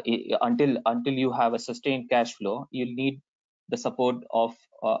until you have a sustained cash flow, you'll need the support of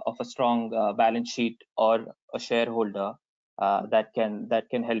a strong balance sheet, or a shareholder that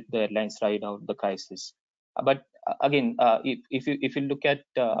can help the airlines ride out the crisis. But again, if you look at,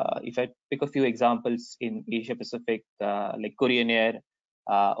 if I pick a few examples in Asia Pacific, like Korean Air,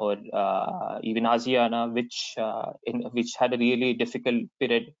 or even Asiana, which had a really difficult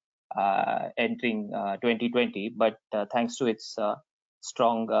period entering 2020, but thanks to its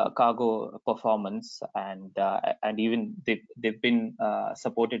strong cargo performance, and even they've been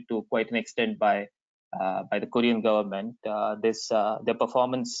supported to quite an extent by the Korean government. Their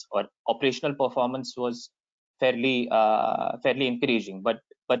performance, or operational performance, was fairly encouraging. But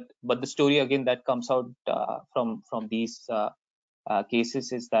the story again that comes out from these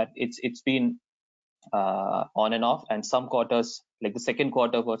cases is that it's been on and off, and some quarters, like the second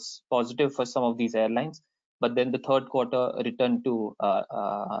quarter, was positive for some of these airlines, but then the third quarter returned to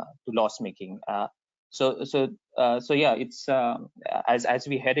loss making. So yeah, it's as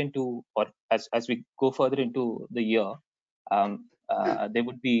we head into, or as we go further into the year, there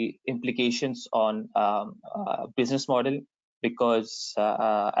would be implications on business model, because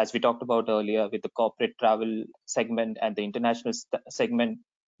as we talked about earlier, with the corporate travel segment and the international segment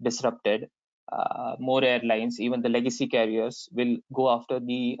disrupted, more airlines, even the legacy carriers, will go after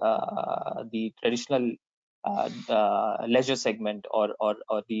the traditional leisure segment, or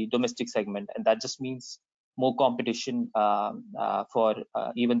the domestic segment, and that just means more competition for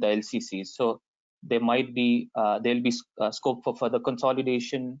even the LCCs. So there might be there'll be scope for further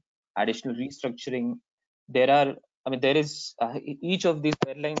consolidation, additional restructuring. There is each of these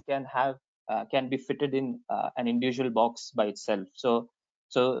airlines can be fitted in an individual box by itself. So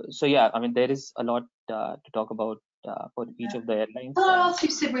yeah, I mean, there is a lot to talk about for each of the airlines. Can I ask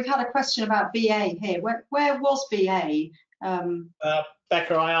you, Sid, we've had a question about BA here. Where was BA?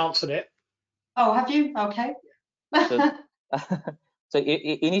 Becca, I answered it. Oh, have you? Okay. So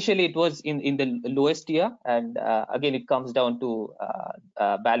initially it was in the lowest tier, and again it comes down to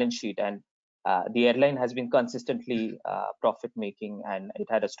balance sheet, and the airline has been consistently profit making, and it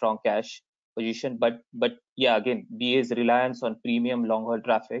had a strong cash position. But yeah, again, BA's reliance on premium long haul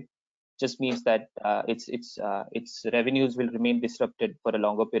traffic just means that its revenues will remain disrupted for a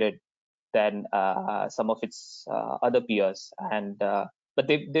longer period than some of its other peers. And but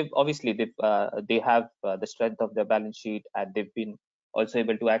they've obviously they have the strength of their balance sheet, and they've been also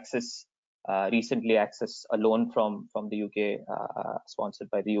able to recently access a loan from the UK, sponsored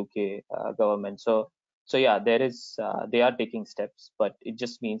by the UK government. So yeah, they are taking steps, but it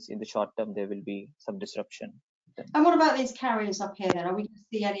just means in the short term there will be some disruption. And what about these carriers up here then? Are we going to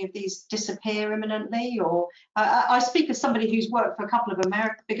see any of these disappear imminently? Or I speak as somebody who's worked for a couple of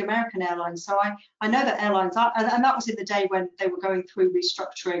big American airlines, so I know that airlines are, and that was in the day when they were going through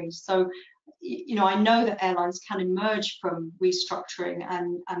restructuring. So you know, I know that airlines can emerge from restructuring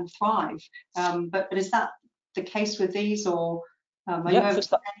and thrive. But is that the case with these, or are you able to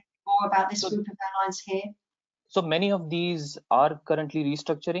say anything more about this group of airlines here? So many of these are currently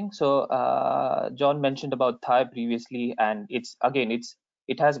restructuring. So John mentioned about Thai previously, and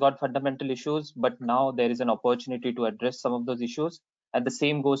it has got fundamental issues, but now there is an opportunity to address some of those issues. And the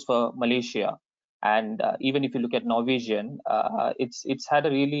same goes for Malaysia. And even if you look at Norwegian, it's had a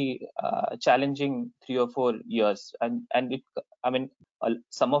really challenging 3 or 4 years, and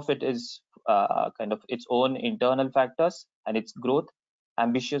some of it is kind of its own internal factors and its growth,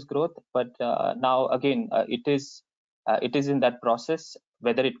 ambitious growth, but now again it is in that process.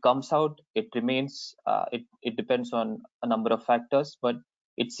 Whether it comes out, it remains, it depends on a number of factors, but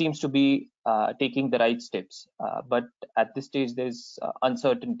it seems to be taking the right steps. But at this stage there's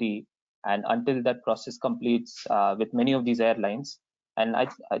uncertainty, and until that process completes with many of these airlines, and I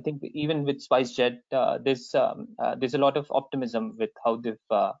think even with SpiceJet, there's a lot of optimism with how they've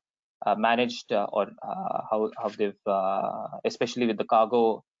managed, or how they've, especially with the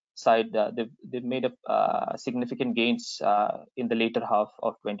cargo side, they've made significant gains in the later half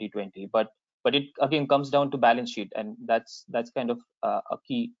of 2020. But it again comes down to balance sheet, and that's kind of a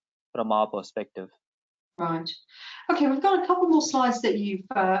key from our perspective. Right. Okay, we've got a couple more slides that you've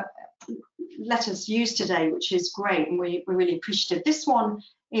let us use today, which is great, and we're really appreciative. This one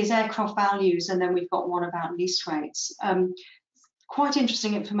is aircraft values, and then we've got one about lease rates. Quite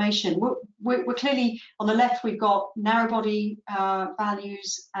interesting information. We're clearly, on the left we've got narrow body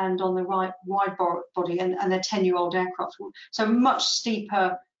values, and on the right wide body, and they're 10-year-old aircraft. So much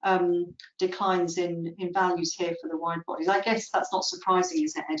steeper declines in values here for the wide bodies. I guess that's not surprising,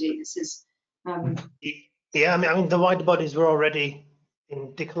 is it, Eddy? This is yeah, I mean the wide bodies were already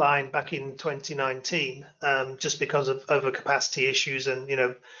in decline back in 2019, just because of overcapacity issues, and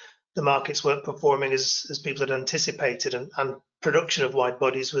the markets weren't performing as people had anticipated, and production of wide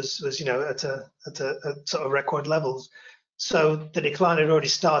bodies was at a sort of record levels. So the decline had already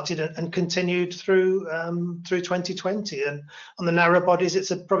started and continued through 2020. And on the narrow bodies,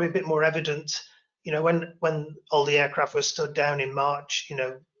 it's probably a bit more evident. When all the aircraft were stood down in March,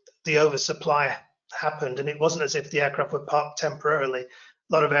 the oversupply happened, and it wasn't as if the aircraft were parked temporarily. A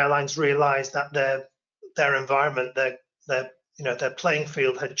lot of airlines realised that their environment, their playing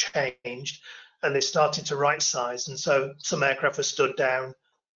field had changed, and they started to right size, and so some aircraft were stood down,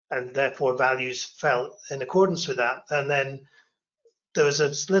 and therefore values fell in accordance with that. And then there was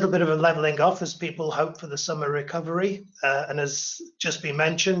a little bit of a leveling off as people hoped for the summer recovery, and as just been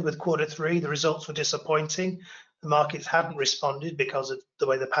mentioned, with Q3 the results were disappointing, the markets hadn't responded because of the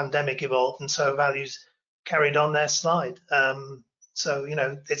way the pandemic evolved, and so values carried on their slide. So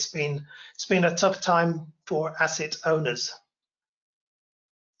it's been a tough time for asset owners.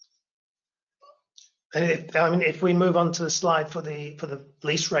 And if we move on to the slide for the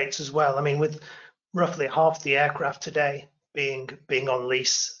lease rates as well, I mean, with roughly half the aircraft today being on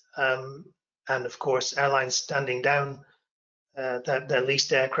lease, and of course airlines standing down their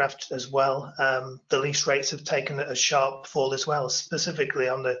leased aircraft as well, the lease rates have taken a sharp fall as well, specifically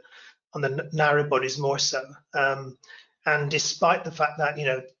on the narrow bodies more so. And despite the fact that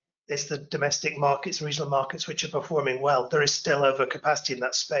it's the domestic markets and regional markets which are performing well, there is still overcapacity in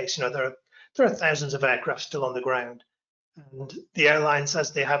that space. There are thousands of aircraft still on the ground, and the airlines,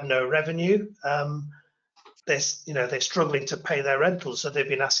 as they have no revenue, they're struggling to pay their rentals, so they've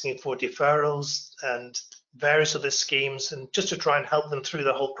been asking for deferrals and various other schemes, and just to try and help them through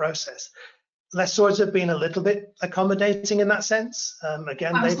the whole process. Lessors have been a little bit accommodating in that sense.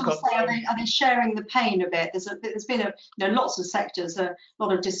 Again, I was they've going got. to say, are they sharing the pain a bit? There's been lots of sectors, a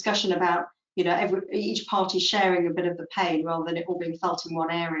lot of discussion about each party sharing a bit of the pain rather than it all being felt in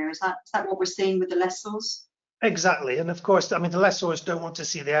one area. Is that what we're seeing with the lessors? Exactly, and of course, I mean, the lessors don't want to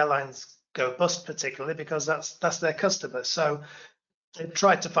see the airlines go bust particularly, because that's their customer. So they've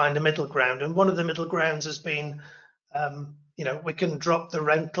tried to find a middle ground, and one of the middle grounds has been, we can drop the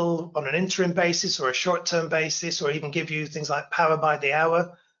rental on an interim basis or a short-term basis, or even give you things like power by the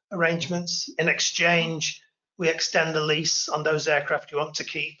hour arrangements. In exchange, we extend the lease on those aircraft you want to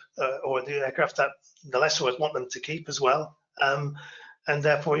keep, or the aircraft that the lessors want them to keep as well, and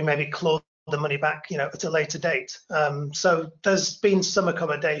therefore you maybe claw the money back, at a later date. So there's been some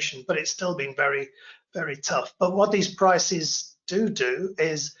accommodation, but it's still been very, very tough. But what these prices do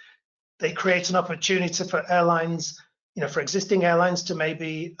is they create an opportunity for airlines, for existing airlines to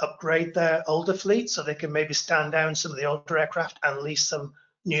maybe upgrade their older fleet, so they can maybe stand down some of the older aircraft and lease some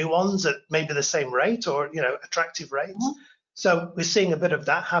new ones at maybe the same rate, or attractive rates. Mm-hmm. So we're seeing a bit of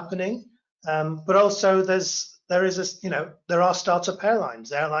that happening, but also there are startup airlines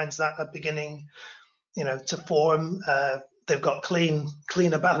that are beginning to form. They've got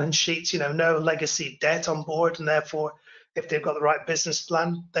cleaner balance sheets, no legacy debt on board, and therefore if they've got the right business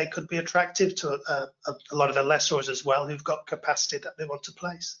plan, they could be attractive to a lot of the lessors as well, who've got capacity that they want to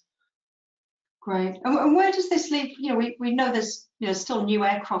place. Great. And where does this leave? We know there's still new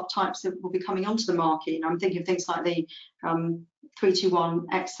aircraft types that will be coming onto the market. I'm thinking of things like the 321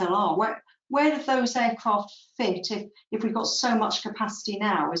 XLR. Where do those aircraft fit if we've got so much capacity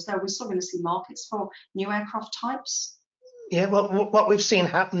now? We're still going to see markets for new aircraft types? Yeah, well, what we've seen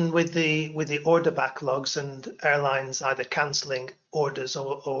happen with the order backlogs and airlines either cancelling orders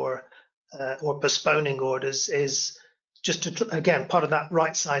or postponing orders is just again part of that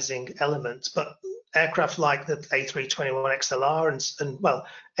right sizing element. But aircraft like the A321 XLR and well,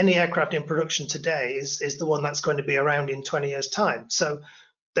 any aircraft in production today is the one that's going to be around in 20 years' time. So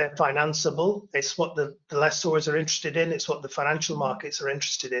they're financeable. It's what the lessors are interested in. It's what the financial markets are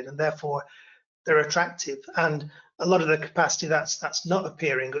interested in, and therefore they're attractive. And a lot of the capacity that's not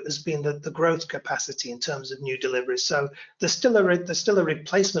appearing has been the growth capacity in terms of new deliveries. So there's still a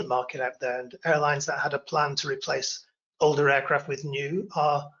replacement market out there, and airlines that had a plan to replace older aircraft with new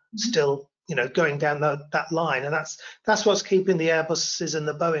are still going down that line, and that's what's keeping the Airbuses and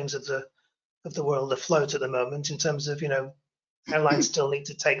the Boeings of the world afloat at the moment, in terms of airlines still need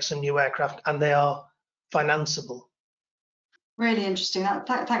to take some new aircraft, and they are financeable. Really interesting.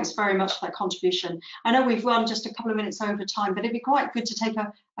 Thanks very much for that contribution. I know we've run just a couple of minutes over time, but it'd be quite good to take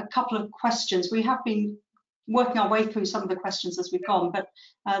a couple of questions. We have been working our way through some of the questions as we've gone, but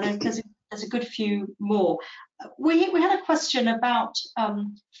there's a good few more. We had a question about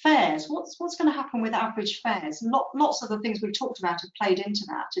fares. What's going to happen with average fares? Lots of the things we've talked about have played into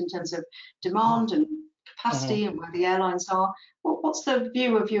that in terms of demand and capacity and where the airlines are. What's the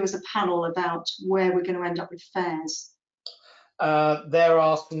view of you as a panel about where we're going to end up with fares? There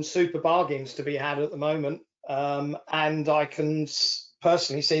are some super bargains to be had at the moment, and I can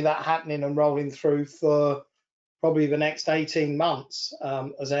personally see that happening and rolling through for probably the next 18 months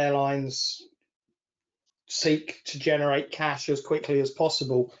as airlines seek to generate cash as quickly as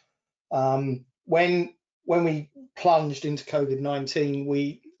possible. When we plunged into COVID-19,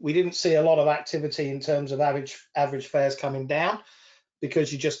 we didn't see a lot of activity in terms of average fares coming down,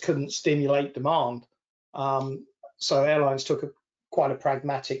 because you just couldn't stimulate demand. So airlines took quite a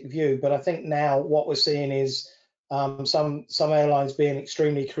pragmatic view. But I think now what we're seeing is some airlines being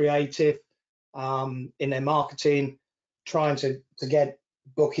extremely creative in their marketing, trying to get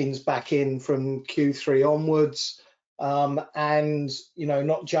bookings back in from Q3 onwards, and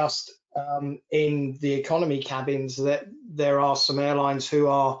not just in the economy cabins that there are some airlines who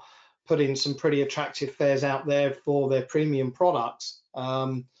are putting some pretty attractive fares out there for their premium products,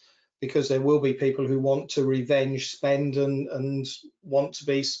 because there will be people who want to revenge spend and want to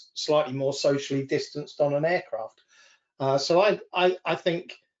be slightly more socially distanced on an aircraft. So I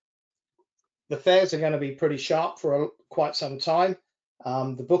think the fares are going to be pretty sharp for quite some time.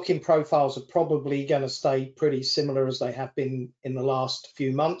 The booking profiles are probably going to stay pretty similar as they have been in the last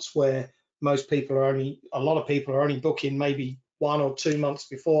few months, where a lot of people are only booking maybe 1 or 2 months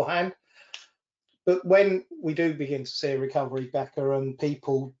beforehand. But when we do begin to see a recovery, Becca, and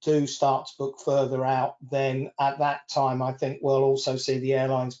people do start to book further out, then at that time, I think we'll also see the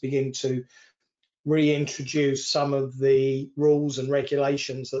airlines begin to reintroduce some of the rules and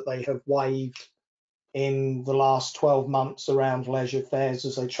regulations that they have waived in the last 12 months around leisure fares,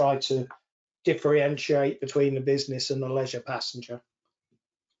 as they try to differentiate between the business and the leisure passenger.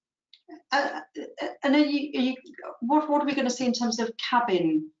 And what are we going to see in terms of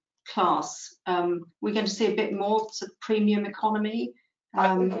cabin class? We're going to see a bit more sort of premium economy.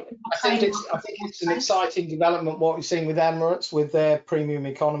 I think it's an exciting development what we've seen with Emirates with their premium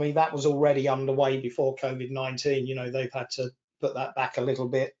economy. That was already underway before COVID-19. You know, they've had to put that back a little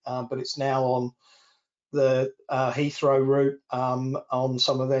bit, but it's now on the Heathrow route on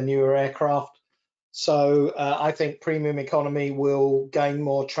some of their newer aircraft. So I think premium economy will gain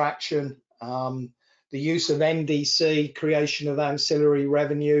more traction. The use of NDC, creation of ancillary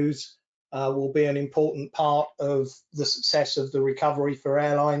revenues, will be an important part of the success of the recovery for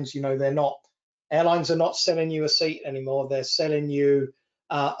airlines. You know, airlines are not selling you a seat anymore. They're selling you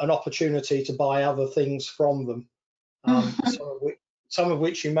an opportunity to buy other things from them, some of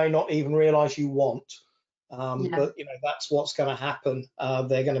which you may not even realize you want. But you know, that's what's going to happen.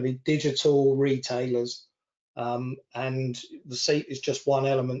 They're going to be digital retailers, and the seat is just one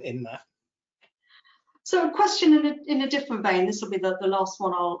element in that. So a question in a different vein, this will be the last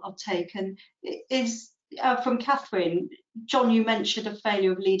one I'll take, and is from Catherine. John, you mentioned a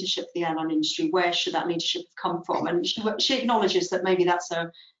failure of leadership of the airline industry. Where should that leadership have come from? And she acknowledges that maybe that's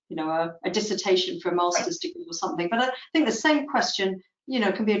a dissertation for a master's degree or something. But I think the same question,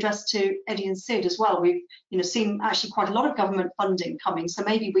 can be addressed to Eddy and Sid as well. We've, seen actually quite a lot of government funding coming. So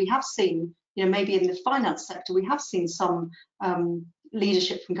maybe we have seen, maybe in the finance sector, we have seen some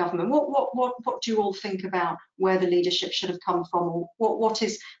leadership from government. What do you all think about where the leadership should have come from, or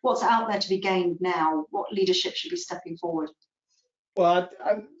what's out there to be gained now? What leadership should be stepping forward? Well,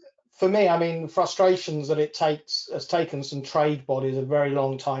 for me, I mean, the frustrations that has taken some trade bodies a very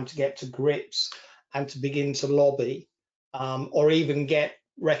long time to get to grips and to begin to lobby, or even get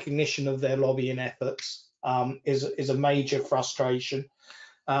recognition of their lobbying efforts, is a major frustration.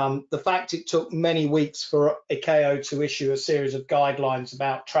 The fact it took many weeks for ICAO to issue a series of guidelines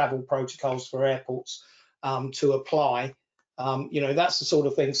about travel protocols for airports to apply, that's the sort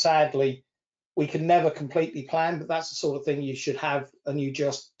of thing, sadly, we can never completely plan, but that's the sort of thing you should have and you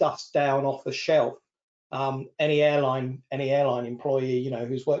just dust down off the shelf. Any airline employee,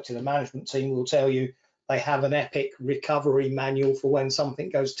 who's worked in a management team will tell you they have an epic recovery manual for when something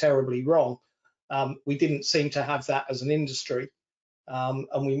goes terribly wrong. We didn't seem to have that as an industry.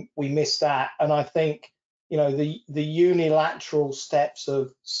 And we missed that. And I think, the unilateral steps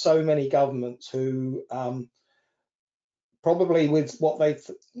of so many governments who probably with what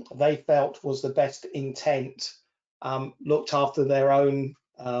they felt was the best intent, looked after their own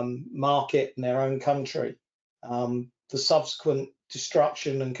market and their own country. The subsequent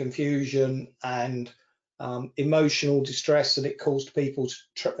destruction and confusion and emotional distress that it caused people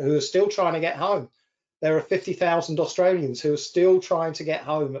who are still trying to get home. There are 50,000 Australians who are still trying to get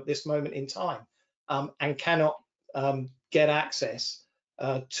home at this moment in time, and cannot get access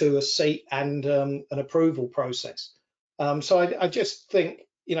to a seat and an approval process. So I just think,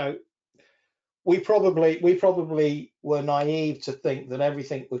 we probably were naive to think that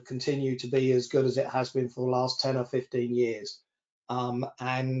everything would continue to be as good as it has been for the last 10 or 15 years,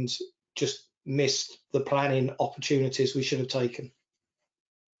 and just missed the planning opportunities we should have taken.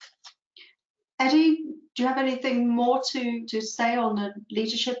 Eddy, do you have anything more to say on the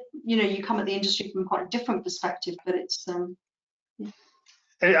leadership? You come at the industry from quite a different perspective, but it's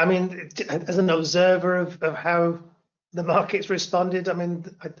I mean, as an observer of how the market's responded, I mean,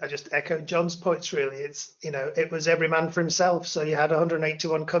 I just echo John's points really. It's, it was every man for himself. So you had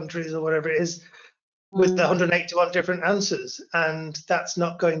 181 countries or whatever it is with the 181 different answers, and that's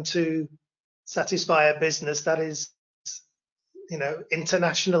not going to satisfy a business that is,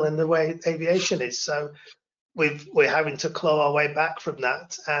 international in the way aviation is. So we're having to claw our way back from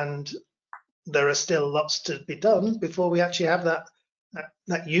that, and there are still lots to be done before we actually have that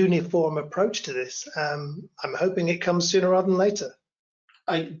that uniform approach to this. I'm hoping it comes sooner rather than later.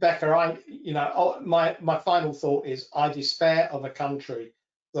 Becca, my final thought is I despair of a country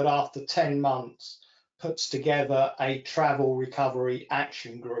that after 10 months puts together a travel recovery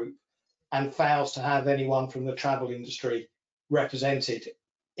action group and fails to have anyone from the travel industry represented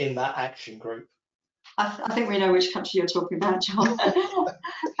in that action group. I think we know which country you're talking about, John.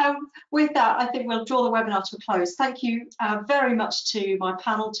 With that, I think we'll draw the webinar to a close. Thank you very much to my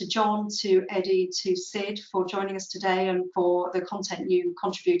panel, to John, to Eddy, to Sid for joining us today and for the content you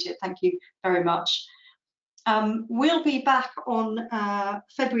contributed. Thank you very much. We'll be back on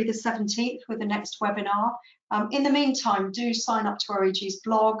February the 17th with the next webinar. In the meantime, do sign up to OAG's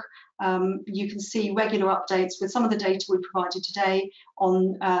blog. You can see regular updates with some of the data we provided today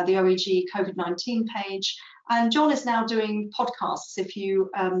on the OAG COVID-19 page. And John is now doing podcasts. If you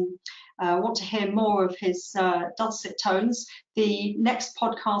want to hear more of his dulcet tones, the next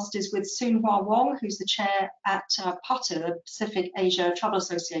podcast is with Soonhwa Wong, who's the chair at PATA, the Pacific Asia Travel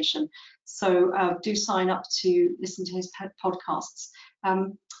Association. So do sign up to listen to his podcasts.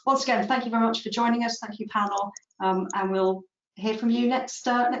 Once again, thank you very much for joining us. Thank you, panel, and we'll hear from you next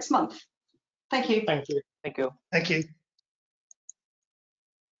month. Thank you. Thank you. Thank you. Thank you.